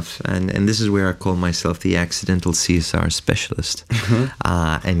 Funnily enough, and this is where I call myself the accidental CSR specialist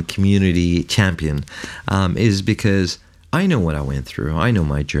and community champion, is because I know what I went through. I know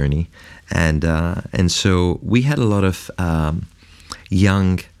my journey. And so we had a lot of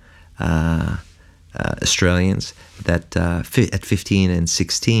young Australians that at 15 and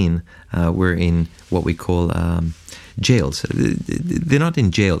 16 were in what we call jails. They're not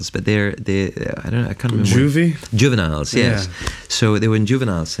in jails, but I can't remember. Juveniles, yes. Yeah. So they were in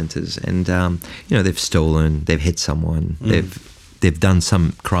juvenile centers, and they've stolen, they've hit someone, they've done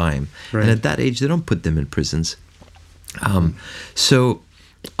some crime, and at that age they don't put them in prisons. So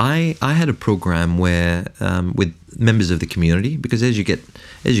I had a program where with members of the community, because as you get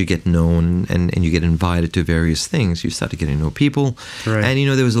known and you get invited to various things, you start to get to know people, and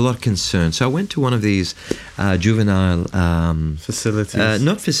there was a lot of concern. So I went to one of these juvenile facilities,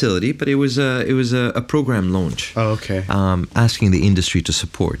 not facility, but it was a program launch. Oh, okay. Asking the industry to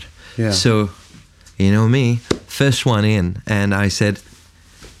support. Yeah. So me, first one in, and I said,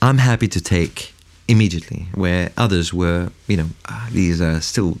 I'm happy to take. Immediately, where others were, these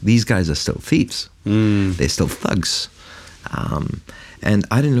guys are still thieves. They're still thugs. And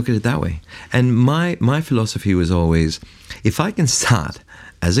I didn't look at it that way. And my philosophy was always, if I can start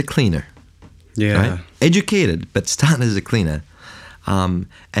as a cleaner, right? Educated, but start as a cleaner,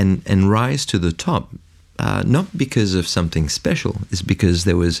 and rise to the top, not because of something special, it's because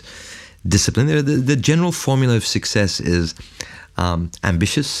there was discipline. The general formula of success is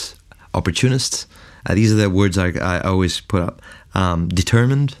ambitious, opportunists. These are the words I always put up.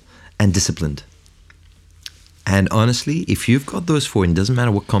 Determined and disciplined. And honestly, if you've got those four, and it doesn't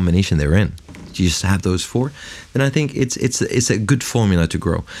matter what combination they're in, you just have those four, then I think it's a good formula to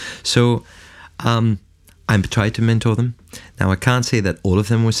grow. So I tried to mentor them. Now, I can't say that all of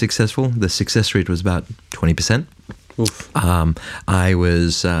them were successful. The success rate was about 20%. Oof. I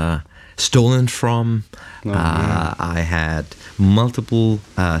was stolen from. I had multiple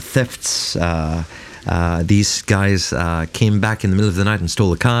thefts. These guys came back in the middle of the night and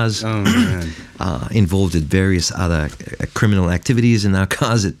stole the cars. Oh, man. Involved in various other criminal activities in our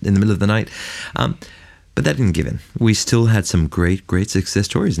cars in the middle of the night. But that didn't give in. We still had some great success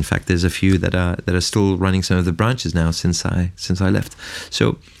stories. In fact, there's a few that are still running some of the branches now since I left.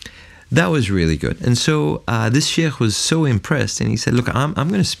 So that was really good. And so this sheikh was so impressed, and he said, look, I'm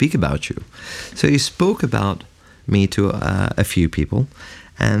going to speak about you. So he spoke about me to a few people.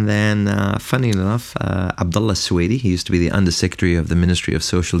 And then, funny enough, Abdullah Suwaidi, he used to be the Undersecretary of the Ministry of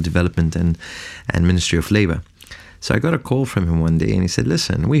Social Development and Ministry of Labour. So I got a call from him one day, and he said,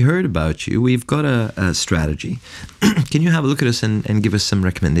 listen, we heard about you. We've got a strategy. Can you have a look at us and give us some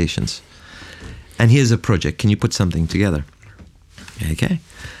recommendations? And here's a project. Can you put something together? Okay.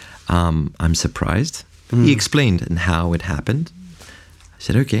 I'm surprised. He explained and how it happened. I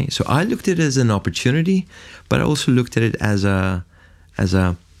said, okay. So I looked at it as an opportunity, but I also looked at it as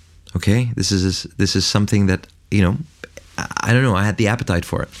okay, this is something that, I don't know, I had the appetite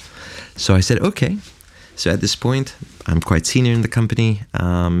for it. So I said, okay. So at this point, I'm quite senior in the company,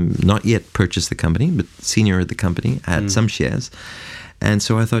 not yet purchased the company, but senior at the company. I had some shares. And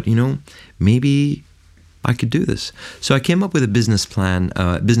so I thought, maybe I could do this. So I came up with a business plan,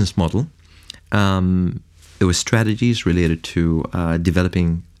 business model. There were strategies related to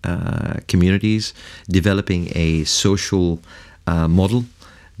developing communities, developing a social model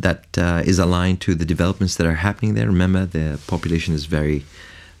that is aligned to the developments that are happening there. Remember, the population is very,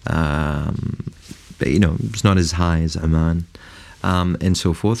 it's not as high as Oman. and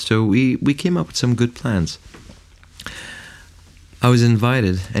so forth. So we came up with some good plans. I was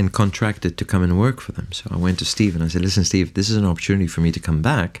invited and contracted to come and work for them. So I went to Steve and I said, listen, Steve, this is an opportunity for me to come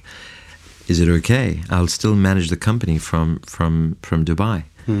back. Is it okay? I'll still manage the company from Dubai.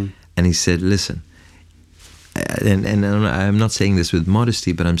 And he said, listen, and I'm not saying this with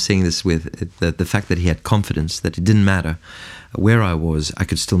modesty, but I'm saying this with the fact that he had confidence that it didn't matter where I was, I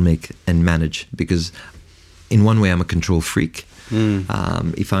could still make and manage, because in one way I'm a control freak.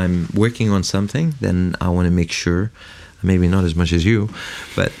 If I'm working on something, then I want to make sure, maybe not as much as you,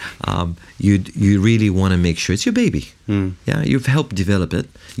 but you really want to make sure it's your baby. Yeah, you've helped develop it.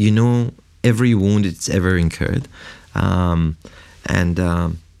 You know every wound it's ever incurred, and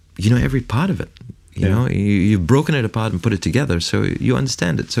you know every part of it. You know, you've broken it apart and put it together, so you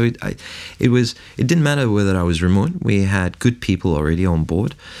understand it. So it didn't matter whether I was remote. We had good people already on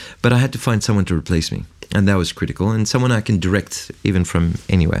board, but I had to find someone to replace me, and that was critical, and someone I can direct even from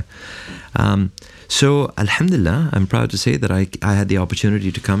anywhere. So, alhamdulillah, I'm proud to say that I had the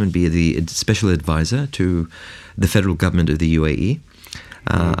opportunity to come and be the special advisor to the federal government of the UAE.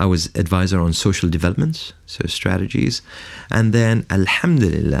 I was advisor on social developments, so strategies. And then,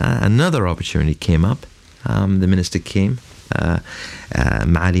 alhamdulillah, another opportunity came up. The minister came,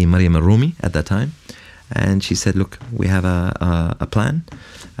 Ma'ali Maryam Al-Rumi at that time. And she said, look, we have a plan.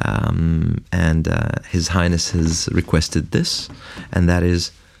 And His Highness has requested this. And that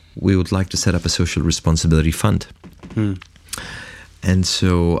is, we would like to set up a social responsibility fund. And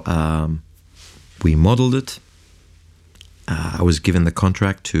so we modeled it. I was given the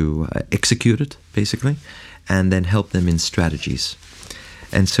contract to execute it, basically, and then help them in strategies.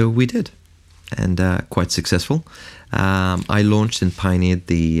 And so we did, and quite successful. I launched and pioneered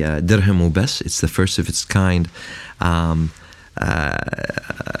the Dirham Mubas. It's the first of its kind, a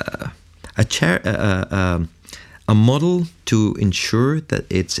model to ensure that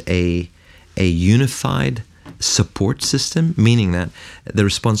it's a unified support system, meaning that the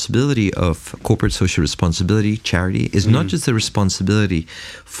responsibility of corporate social responsibility, charity, is not just the responsibility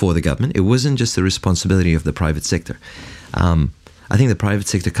for the government. It wasn't just the responsibility of the private sector. I think the private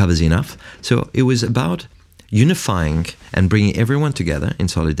sector covers enough. So it was about unifying and bringing everyone together in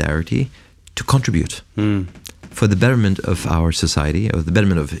solidarity to contribute for the betterment of our society, or the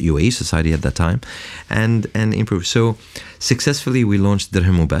betterment of UAE society at that time, and improve. So successfully we launched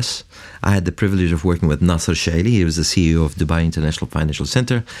Dirham Mubas. I had the privilege of working with Nasser Shaili. He was the CEO of Dubai International Financial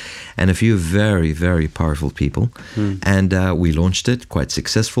Center, and a few very, very powerful people. And we launched it, quite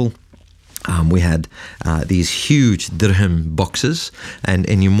successful. We had these huge dirham boxes,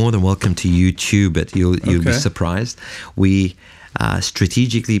 and you're more than welcome to YouTube it. You'll be surprised. We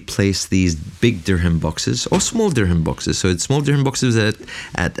strategically placed these big dirham boxes, or small dirham boxes. So it's small dirham boxes at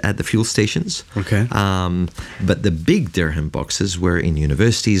the fuel stations. But the big dirham boxes were in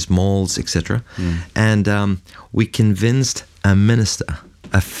universities, malls, etc. And we convinced a minister,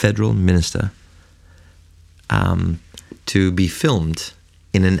 a federal minister, to be filmed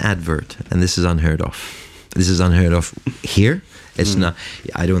in an advert, and this is unheard of. This is unheard of here. It's not.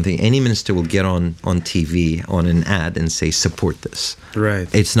 I don't think any minister will get on TV on an ad and say support this. Right.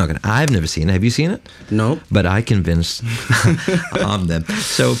 It's not gonna. I've never seen it. Have you seen it? No. But I convinced them.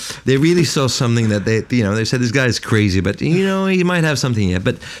 So they really saw something that they said this guy is crazy, but he might have something here.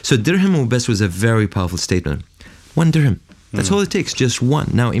 But so Dirham Mubas was a very powerful statement. 1 dirham. That's all it takes, just one.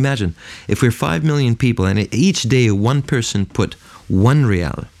 Now imagine if we're 5 million people, and each day one person put 1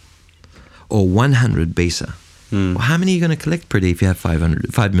 riyal or 100 besa. Well, how many are you going to collect per day if you have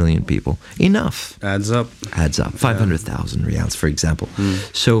 5 million people? Enough. Adds up. 500,000 riyals, for example.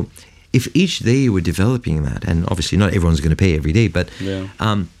 So if each day you were developing that, and obviously not everyone's going to pay every day, but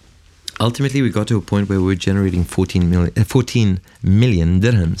ultimately we got to a point where we were generating 14 million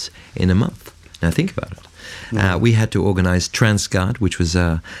dirhams in a month. Now think about it. We had to organize TransGuard, which was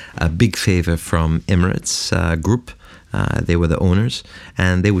a big favor from Emirates Group. They were the owners,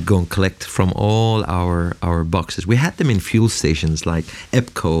 and they would go and collect from all our boxes. We had them in fuel stations like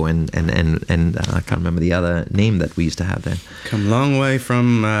EPCO and I can't remember the other name that we used to have then. Come a long way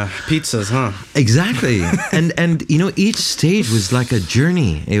from pizzas, huh? Exactly. and each stage was like a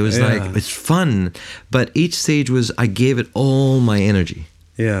journey. It was like, it's fun, but each stage was, I gave it all my energy.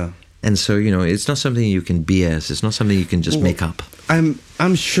 Yeah. And so, it's not something you can BS. It's not something you can just make up.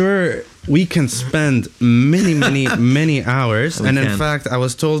 I'm sure we can spend many hours. And in fact, I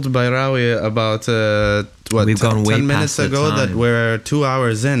was told by Rawi about, We've gone way 10 minutes past ago that we're 2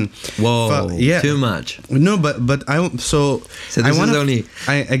 hours in. Whoa, too much. No, but So this is only...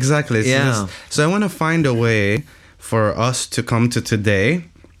 Exactly. So I want to find a way for us to come to today,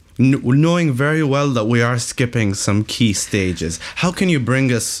 knowing very well that we are skipping some key stages, how can you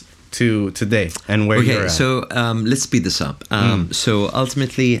bring us to today and where you're at? Okay, so let's speed this up. So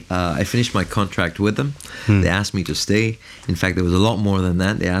ultimately, I finished my contract with them. They asked me to stay. In fact, there was a lot more than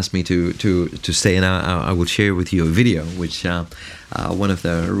that. They asked me to stay, and I will share with you a video which one of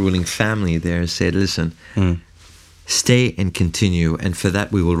the ruling family there said, listen, stay and continue, and for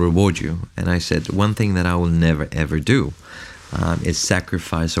that we will reward you. And I said, one thing that I will never ever do is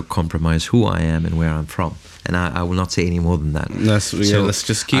sacrifice or compromise who I am and where I'm from. And I will not say any more than that. Let's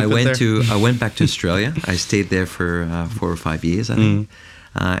just keep it there. I went back to Australia. I stayed there for 4 or 5 years, I think.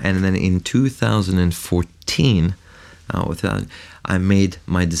 And then in 2014, I made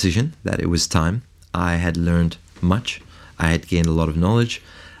my decision that it was time. I had learned much. I had gained a lot of knowledge.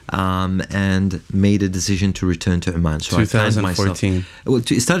 And made a decision to return to Oman. So 2014.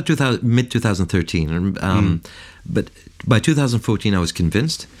 It started mid-2013. But by 2014, I was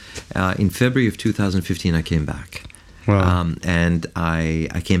convinced. In February of 2015, I came back. Wow. And I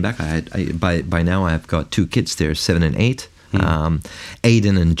came back. By now, I've got 2 kids. They're 7 and 8.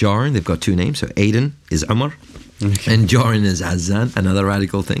 Aiden and Jarin, they've got 2 names. So Aiden is Umar. Okay. And Jarin is Azan, another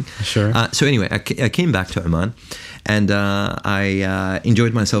radical thing. Sure. So anyway, I came back to Oman, and I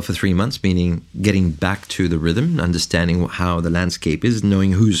enjoyed myself for 3 months, meaning getting back to the rhythm, understanding how the landscape is,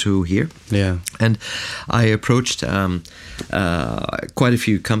 knowing who's who here. Yeah. And I approached quite a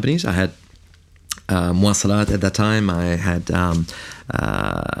few companies. I had Muwasalat at that time. I had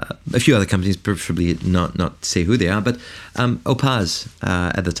a few other companies, preferably not say who they are, but OPAZ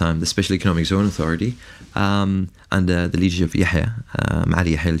at the time, the Special Economic Zone Authority, under the leadership of Yahya,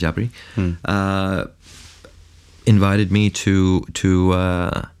 Ali Yahya Al-Jabri, invited me to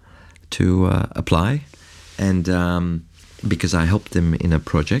apply, and because I helped them in a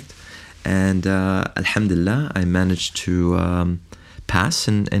project, and alhamdulillah, I managed to pass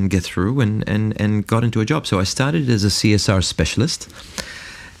and get through and got into a job. So I started as a CSR specialist.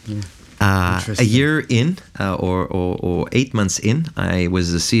 A year in, or 8 months in, I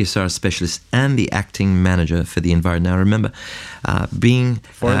was a CSR specialist and the acting manager for the environment. Now remember, being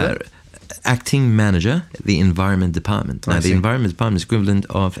acting manager, the environment department. Now the environment department is equivalent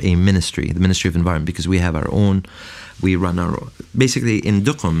of a ministry, the Ministry of Environment, because we have our own. We run our own. Basically in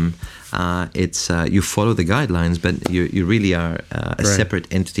Duqm, it's you follow the guidelines, but you really are a separate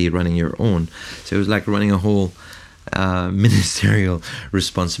entity running your own. So it was like running a whole ministerial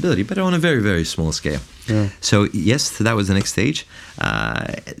responsibility, but on a very, very small scale. Yeah. So yes, that was the next stage.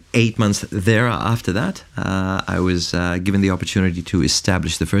 8 months there after that, I was given the opportunity to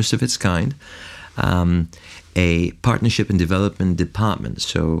establish the first of its kind, a partnership and development department.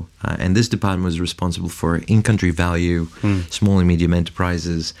 So, and this department was responsible for in-country value, small and medium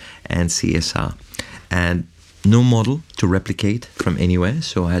enterprises, and CSR. And no model to replicate from anywhere,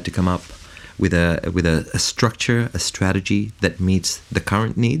 so I had to come up with a structure, a strategy that meets the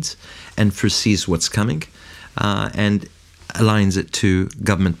current needs and foresees what's coming, and aligns it to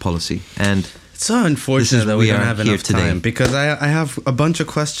government policy. And it's so unfortunate that we don't have enough time, because I have a bunch of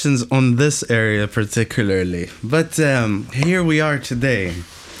questions on this area particularly. But here we are today.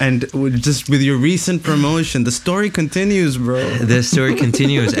 And just with your recent promotion, the story continues, bro. The story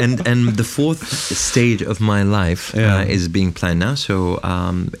continues, and the 4th stage of my life is being planned now. So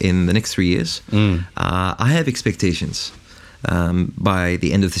in the next 3 years, I have expectations. By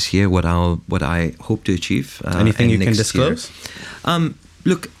the end of this year, what I hope to achieve. Anything you can disclose?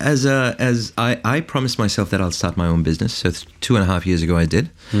 Look, as I promised myself that I'll start my own business. So 2.5 years ago, I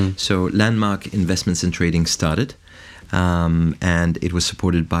did. So Landmark Investments and Trading started. And it was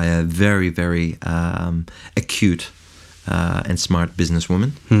supported by a very, very acute and smart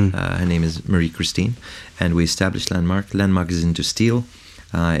businesswoman. Her name is Marie Christine, and we established Landmark. Landmark is into steel.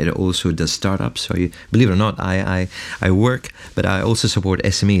 It also does startups. So believe it or not, I work, but I also support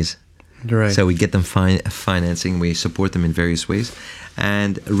SMEs. Right. So we get them financing. We support them in various ways.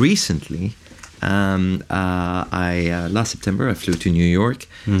 And recently, last September, I flew to New York,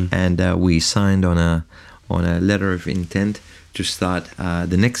 and we signed on a letter of intent to start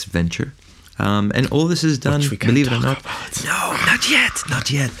the next venture. And all this is done, believe it or not. No, not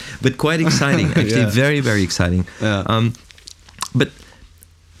yet. But quite exciting, actually, very, very exciting. Yeah. But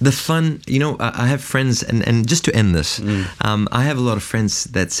the fun, I have friends, and just to end this, I have a lot of friends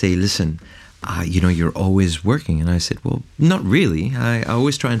that say, listen, you're always working. And I said, well, not really. I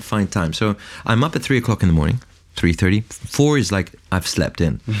always try and find time. So I'm up at 3 o'clock in the morning. 3:30. 4 is like I've slept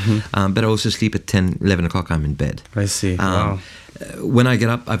in. But I also sleep at 10, 11 o'clock, I'm in bed. I see. Wow. When I get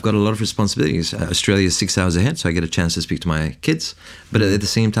up, I've got a lot of responsibilities. Australia is 6 hours ahead, so I get a chance to speak to my kids. But at the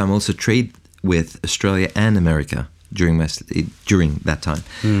same time, I also trade with Australia and America. during that time.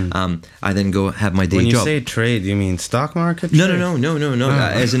 I then go have my day job. When you say trade, you mean stock market? No.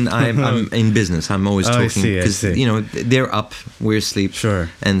 As in, I'm in business. I'm always talking because they're up, we're asleep,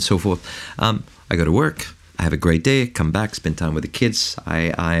 and so forth. I go to work. I have a great day. Come back, spend time with the kids.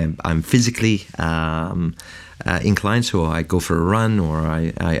 I'm physically inclined, so I go for a run or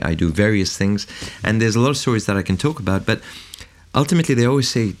I do various things. And there's a lot of stories that I can talk about, but ultimately they always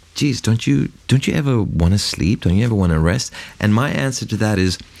say, geez, don't you ever want to sleep? Don't you ever want to rest? And my answer to that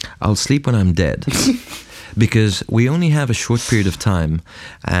is, I'll sleep when I'm dead. Because we only have a short period of time,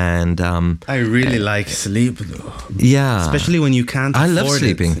 and I really like sleep, though. Yeah, especially when you can't. I love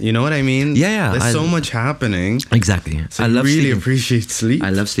sleeping. You know what I mean? Yeah. There's so much happening. Exactly. So I really appreciate sleep.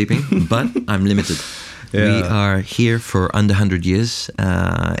 I love sleeping, but I'm limited. Yeah. We are here for under 100 years,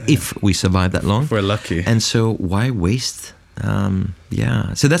 if we survive that long. We're lucky. And so why waste?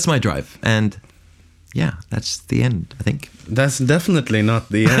 So that's my drive, and that's the end, I think. That's definitely not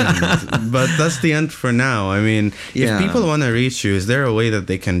the end, but that's the end for now. I mean, if people want to reach you, is there a way that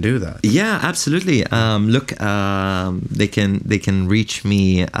they can do that? Yeah, absolutely. Look, they can reach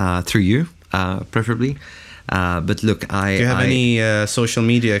me through you, preferably. But look, do you have any social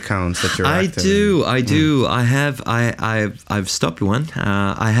media accounts that you're active in? I do. I've stopped one.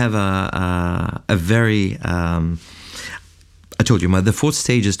 I have a very. I told you, the fourth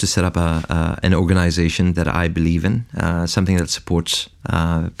stage is to set up an organization that I believe in, something that supports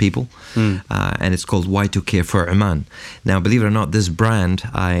people, and it's called Y2K for Oman. Now, believe it or not, this brand,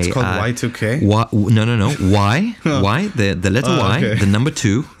 it's called Y2K? No. Y, Y, the letter Y, okay. The number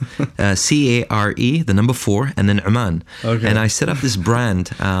 2, CARE, the number 4, and then Oman. Okay. And I set up this brand.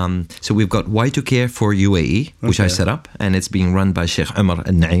 So we've got Y2K for UAE, which I set up, and it's being run by Sheikh Omar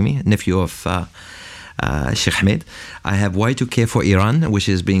Al-Naimi, nephew of Sheikh Hamid. I have Y2K for Iran, which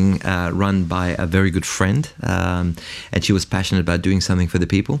is being run by a very good friend, and she was passionate about doing something for the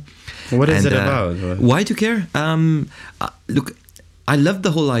people. What is it about? Y2K? Look, I love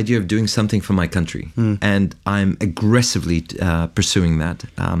the whole idea of doing something for my country, and I'm aggressively pursuing that.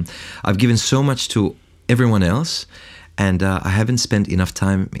 I've given so much to everyone else, and I haven't spent enough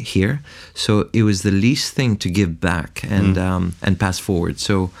time here, so it was the least thing to give back and pass forward.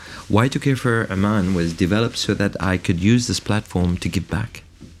 So Y2K for Oman was developed so that I could use this platform to give back.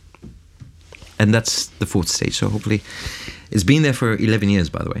 And that's the fourth stage. So hopefully, it's been there for 11 years,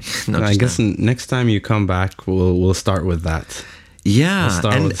 by the way. I guess next time you come back, we'll start with that. Yeah,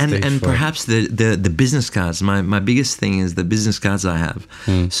 and perhaps the business cards. My biggest thing is the business cards I have.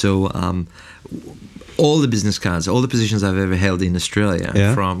 So all the business cards, all the positions I've ever held in Australia,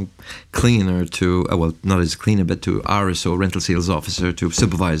 from cleaner to, well, not as cleaner, but to RS or rental sales officer to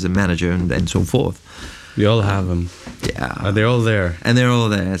supervisor, manager, and so forth. We all have them. Yeah. They're all there. And they're all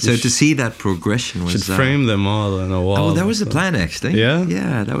there. So to see that progression was... should frame them all on a wall. Oh, that was the plan, actually. Yeah?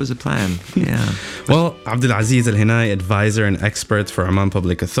 Yeah, that was the plan. Yeah. Well, Abdulaziz Al Hinai, advisor and expert for Oman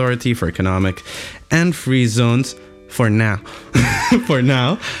Public Authority for Economic and Free Zones. For now. For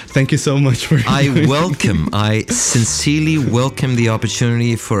now. Thank you so much for I sincerely welcome the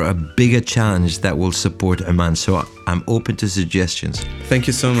opportunity for a bigger challenge that will support Oman. So I'm open to suggestions. Thank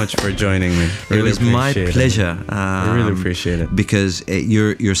you so much for joining me. It was my pleasure. I really appreciate it. Because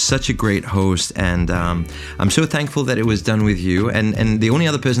you're such a great host, and I'm so thankful that it was done with you. And the only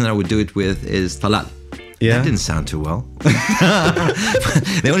other person that I would do it with is Talal. Yeah. That didn't sound too well.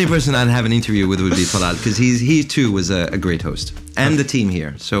 The only person I'd have an interview with would be Talal, because he too was a great host. And the team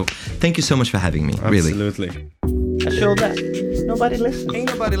here. So thank you so much for having me. Absolutely. Really. I showed that. Nobody listening.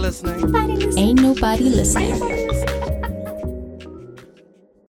 Ain't nobody listening. Ain't nobody listening.